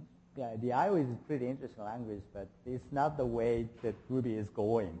 Yeah, the I/O is a pretty interesting language, but it's not the way that Ruby is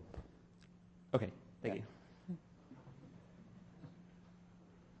going. Okay, thank you.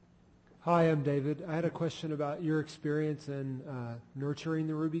 Hi, I'm David. I had a question about your experience in nurturing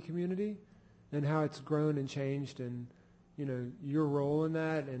the Ruby community and how it's grown and changed, and your role in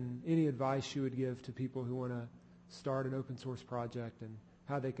that, and any advice you would give to people who want to start an open source project and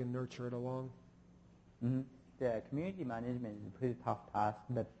how they can nurture it along. The community management is a pretty tough task,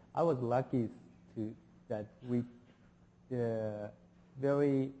 but I was lucky that the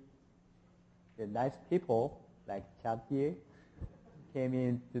nice people like Chad here came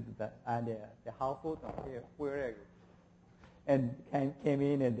into the household here, where are you? And came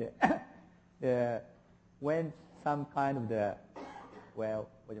in and when some kind of what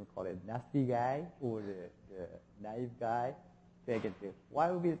do you call it, nasty guy or the naive guy, they can say,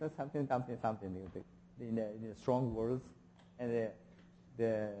 why would be something in the strong words, and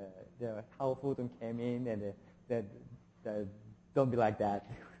the household came in and don't be like that,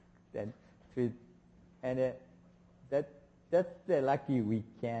 that's the lucky we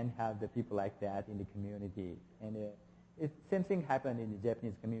can have the people like that in the community, and same thing happened in the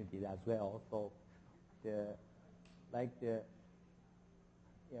Japanese community as well. So the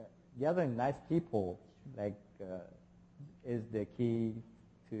other nice people is the key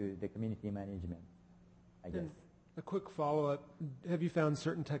to the community management, I guess. And a quick follow-up: have you found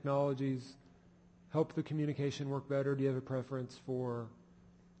certain technologies help the communication work better? Do you have a preference for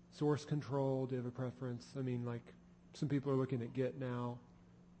source control? Do you have a preference? I mean, like, some people are looking at Git now.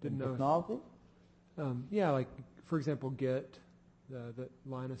 Didn't know. Technology? Yeah, like, for example, Git that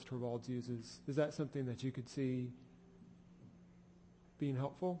Linus Torvalds uses. Is that something that you could see being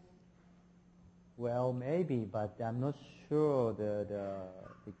helpful? Well, maybe, but I'm not sure the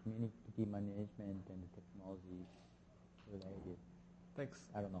community management and the technology related. Thanks.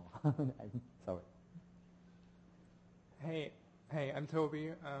 I don't know. I'm sorry. Hey, I'm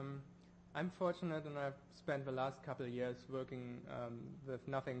Toby. I'm fortunate, and I've spent the last couple of years working with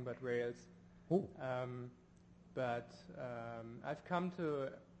nothing but Rails. But I've come to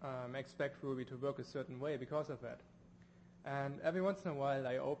expect Ruby to work a certain way because of that. And every once in a while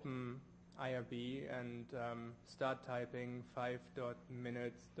I open IRB and start typing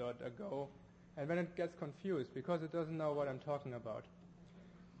 5.minutes.ago, and then it gets confused because it doesn't know what I'm talking about.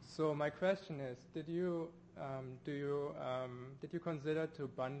 So my question is, did you consider to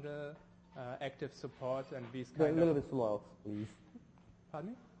bundle active support and these kind of... A little bit slower, please.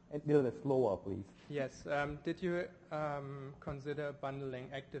 Pardon me? A little bit slower, please. Yes. Did you consider bundling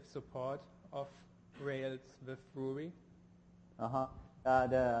active support of Rails with Ruby?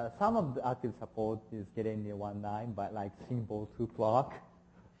 Some of the active support is getting the 1.9, but like simple 2 o'clock.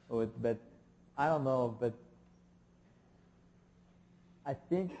 But I don't know. But I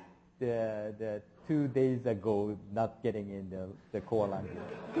think the 2 days ago not getting in the core language.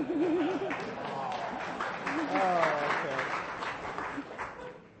 Oh, okay.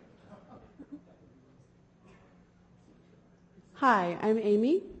 Hi, I'm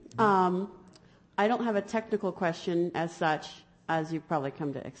Amy. I don't have a technical question as such, as you've probably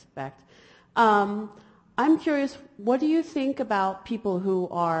come to expect. I'm curious, what do you think about people who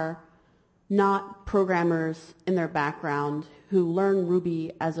are not programmers in their background who learn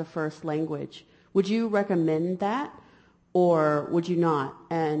Ruby as a first language? Would you recommend that, or would you not?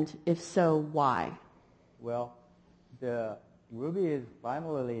 And if so, why? Well, the Ruby is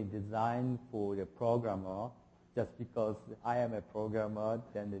primarily designed for the programmer. Just because I am a programmer,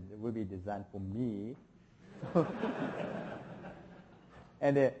 then the Ruby is designed for me.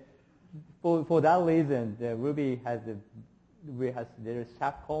 And for that reason, the Ruby has a very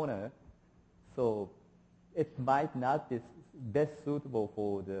sharp corner, so it might not be best suitable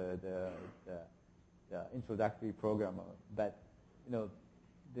for the introductory programmer. But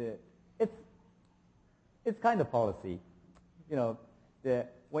it's kind of policy.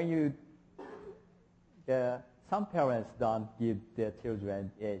 Some parents don't give their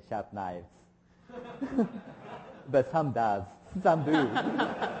children sharp knives, but some does. Some do.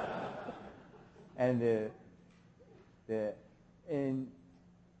 And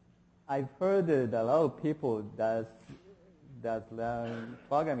I've heard that a lot of people that learn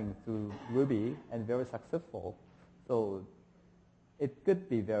programming through Ruby and very successful. So it could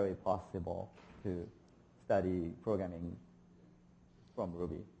be very possible to study programming from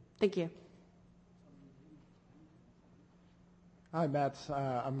Ruby. Thank you. Hi, Matz.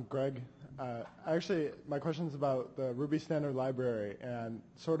 I'm Greg. Actually, my question is about the Ruby Standard Library and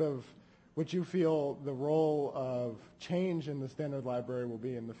sort of what you feel the role of change in the standard library will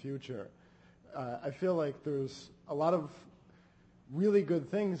be in the future. I feel like there's a lot of really good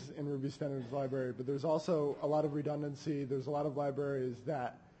things in Ruby Standards Library, but there's also a lot of redundancy. There's a lot of libraries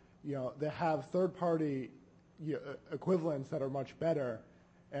that, they have third-party equivalents that are much better.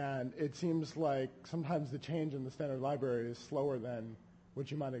 And it seems like sometimes the change in the standard library is slower than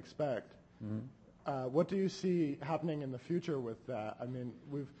what you might expect. Mm-hmm. What do you see happening in the future with that? I mean,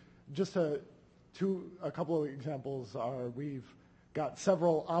 we've just a couple of examples are we've got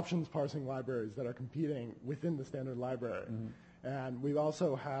several options parsing libraries that are competing within the standard library. Mm-hmm. And we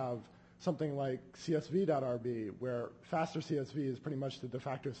also have something like CSV.RB, where faster CSV is pretty much the de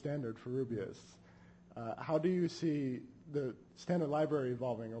facto standard for Rubyists. How do you see the standard library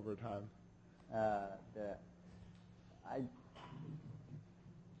evolving over time?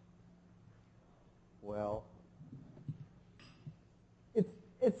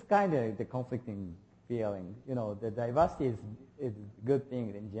 It's kind of the conflicting feeling. The diversity is a good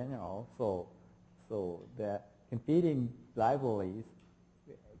thing in general. So the competing libraries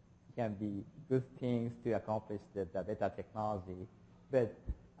can be good things to accomplish the better technology. But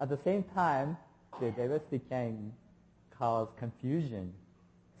at the same time, the diversity can cause confusion.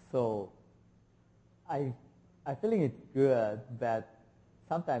 So I feeling it's good, but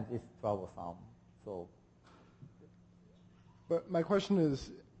sometimes it's troublesome. But my question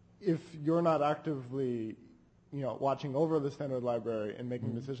is, if you're not actively, watching over the standard library and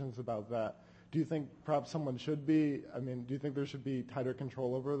making decisions about that, do you think perhaps someone should be? I mean, do you think there should be tighter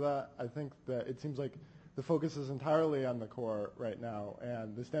control over that? I think that it seems like the focus is entirely on the core right now,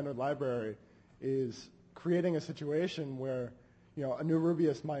 and the standard library is creating a situation where, a new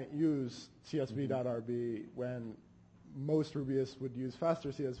Rubyist might use CSV.RB when most Rubyists would use faster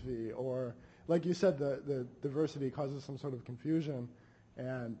CSV, or like you said, the diversity causes some sort of confusion,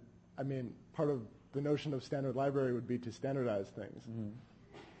 and I mean, part of the notion of standard library would be to standardize things. Mm-hmm.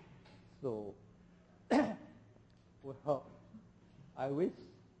 So, I wish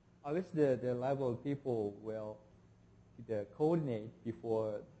the library people will coordinate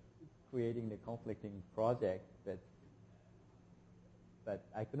before creating the conflicting project, but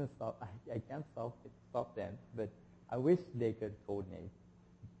I couldn't stop. I can't stop them. But I wish they could coordinate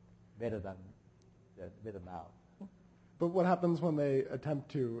better now. But what happens when they attempt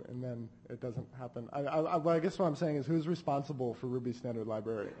to and then it doesn't happen? I guess what I'm saying is, who's responsible for Ruby Standard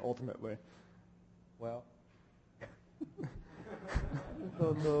Library ultimately? Well,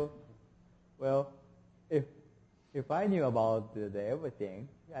 if I knew about the everything,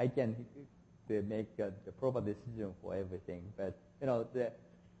 I can make the proper decision for everything. But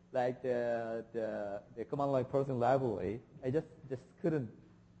the command line parsing library, I just couldn't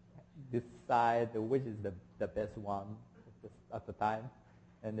decide which is the best one at the time,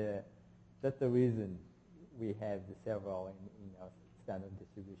 and that's the reason we have several in our standard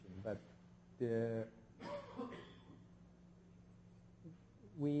distribution. But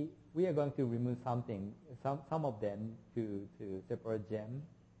we are going to remove some of them to separate gem,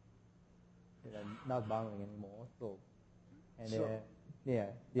 not bundling anymore. Yeah,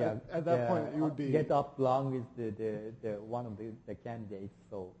 yeah. At that point, you would be get up along with the one of the candidates,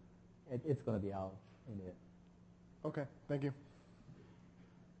 so it's going to be out in it. Okay, thank you.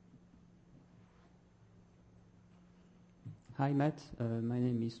 Hi, Matt. My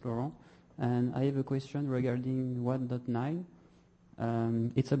name is Laurent, and I have a question regarding 1.9.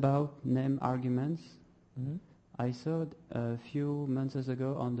 It's about name arguments. Mm-hmm. I saw a few months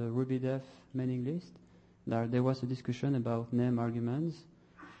ago on the RubyDev mailing list that there was a discussion about name arguments,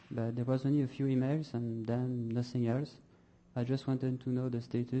 but there was only a few emails and then nothing else. I just wanted to know the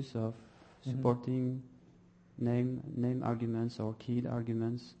status of supporting name arguments or keyed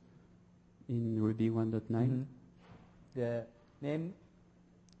arguments in Ruby 1.9. Mm-hmm.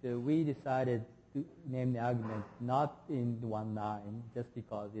 We decided to name the argument not in 1.9 just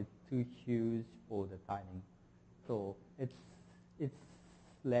because it's too huge for the timing. So it's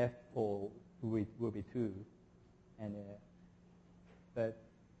left for Ruby 2, and but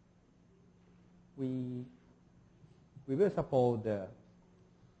we will support the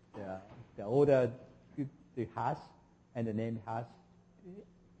order, the hash and the name hash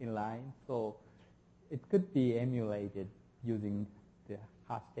in line. So it could be emulated using the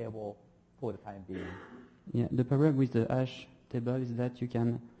hash table for the time being. Yeah, the problem with the hash table is that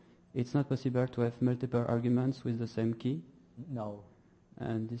it's not possible to have multiple arguments with the same key. No.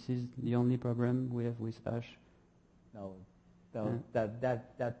 And this is the only problem we have with hash. No,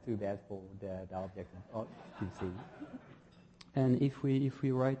 that's too bad for the object or QC. And if we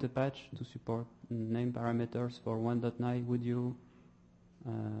write a patch to support name parameters for 1.9, would you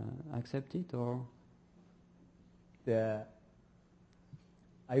accept it, or? Are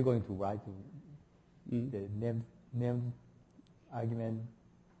you going to write the name argument?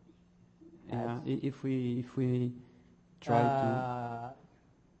 Yeah, if we try to.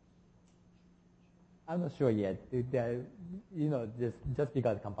 I'm not sure yet. Just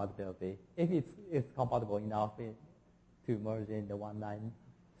because compatibility. If it's compatible enough to merge in the 1.9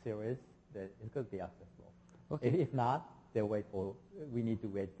 series, then it could be accessible. Okay. If not, we need to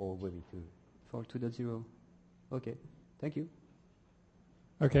wait for Ruby 2. For 2.0. Okay. Thank you.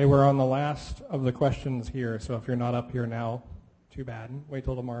 Okay, we're on the last of the questions here, so if you're not up here now, too bad. Wait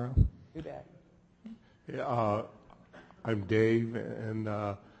till tomorrow. Too bad. Yeah, I'm Dave, and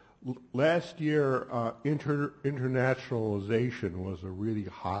last year internationalization was a really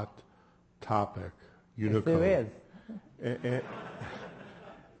hot topic. Unicode. Yes, it is.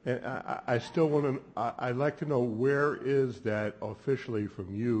 And I still want to. I'd like to know where is that officially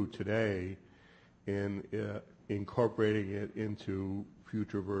from you today, in incorporating it into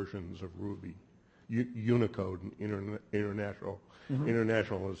future versions of Ruby, Unicode and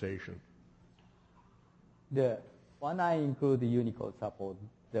internationalization. The 1.9 includes the Unicode support,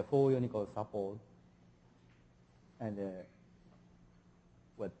 the full Unicode support, and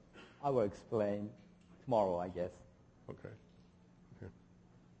what I will explain tomorrow, I guess. Okay.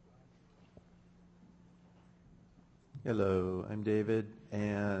 Hello, I'm David,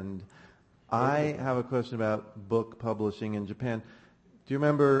 and I have a question about book publishing in Japan. Do you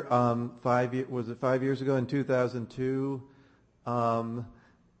remember 5 years ago in 2002,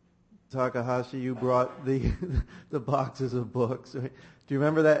 Takahashi, you brought the boxes of books, right? Do you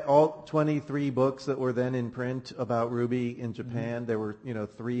remember that all 23 books that were then in print about Ruby in Japan? Mm-hmm. There were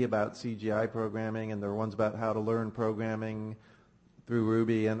 3 about CGI programming, and there were ones about how to learn programming through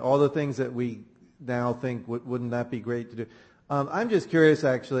Ruby, and all the things that we now think wouldn't that be great to do. I'm just curious,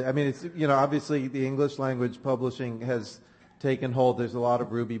 actually. I mean, it's obviously the English language publishing has taken hold. There's a lot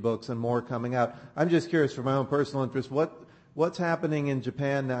of Ruby books and more coming out. I'm just curious, for my own personal interest, what's happening in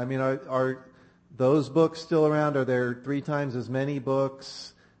Japan now? I mean, are those books still around? Are there 3 times as many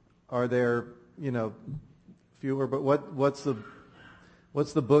books? Are there fewer? But what's the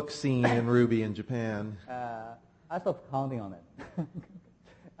book scene in Ruby in Japan? I stopped counting on it,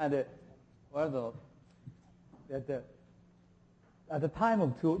 and at the time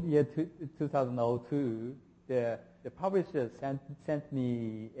of 2002, the publisher sent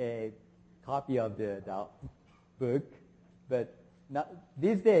me a copy of the book, but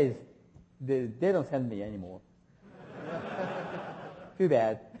these days they don't send me anymore. Too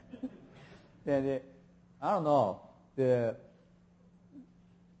bad. And I don't know.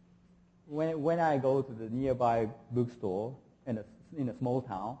 When I go to the nearby bookstore in a small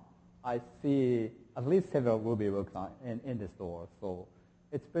town, I see at least several Ruby books in the store. So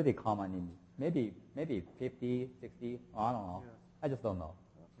it's pretty common in maybe 50, 60, I don't know. Yeah. I just don't know.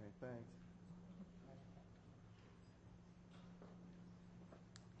 Okay, thanks.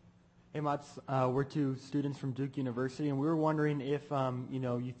 Hey, Matz, we're 2 students from Duke University, and we were wondering if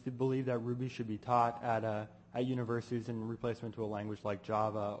you believe that Ruby should be taught at a at universities in replacement to a language like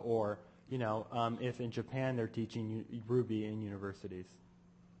Java, or if in Japan they're teaching Ruby in universities?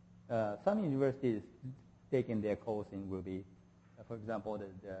 Some universities taking their course in Ruby. For example,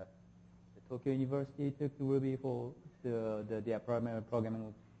 the Tokyo University took Ruby for their primary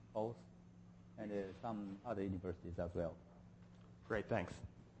programming course, and some other universities as well. Great, thanks.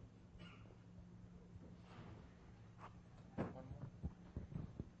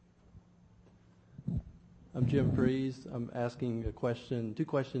 I'm Jim Freeze. I'm asking two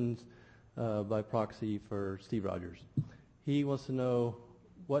questions by proxy for Steve Rogers. He wants to know,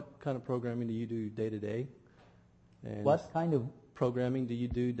 what kind of programming do you do day to day? And what kind of programming do you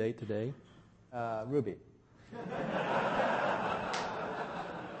do day to day? Ruby.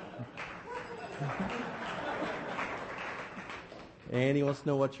 And he wants to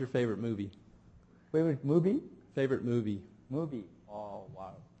know, what's your favorite movie? Favorite movie? Favorite movie. Movie. Oh,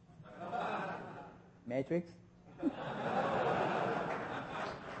 wow. Matrix?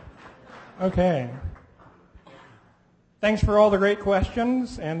 Okay. Thanks for all the great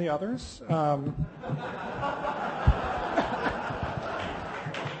questions and the others.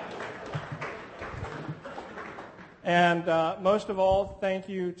 And most of all, thank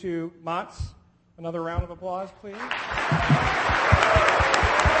you to Matz. Another round of applause, please.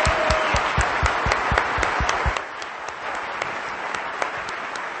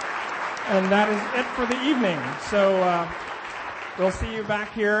 And that is it for the evening. So we'll see you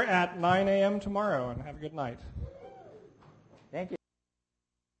back here at 9 a.m. tomorrow, and have a good night. Thank you.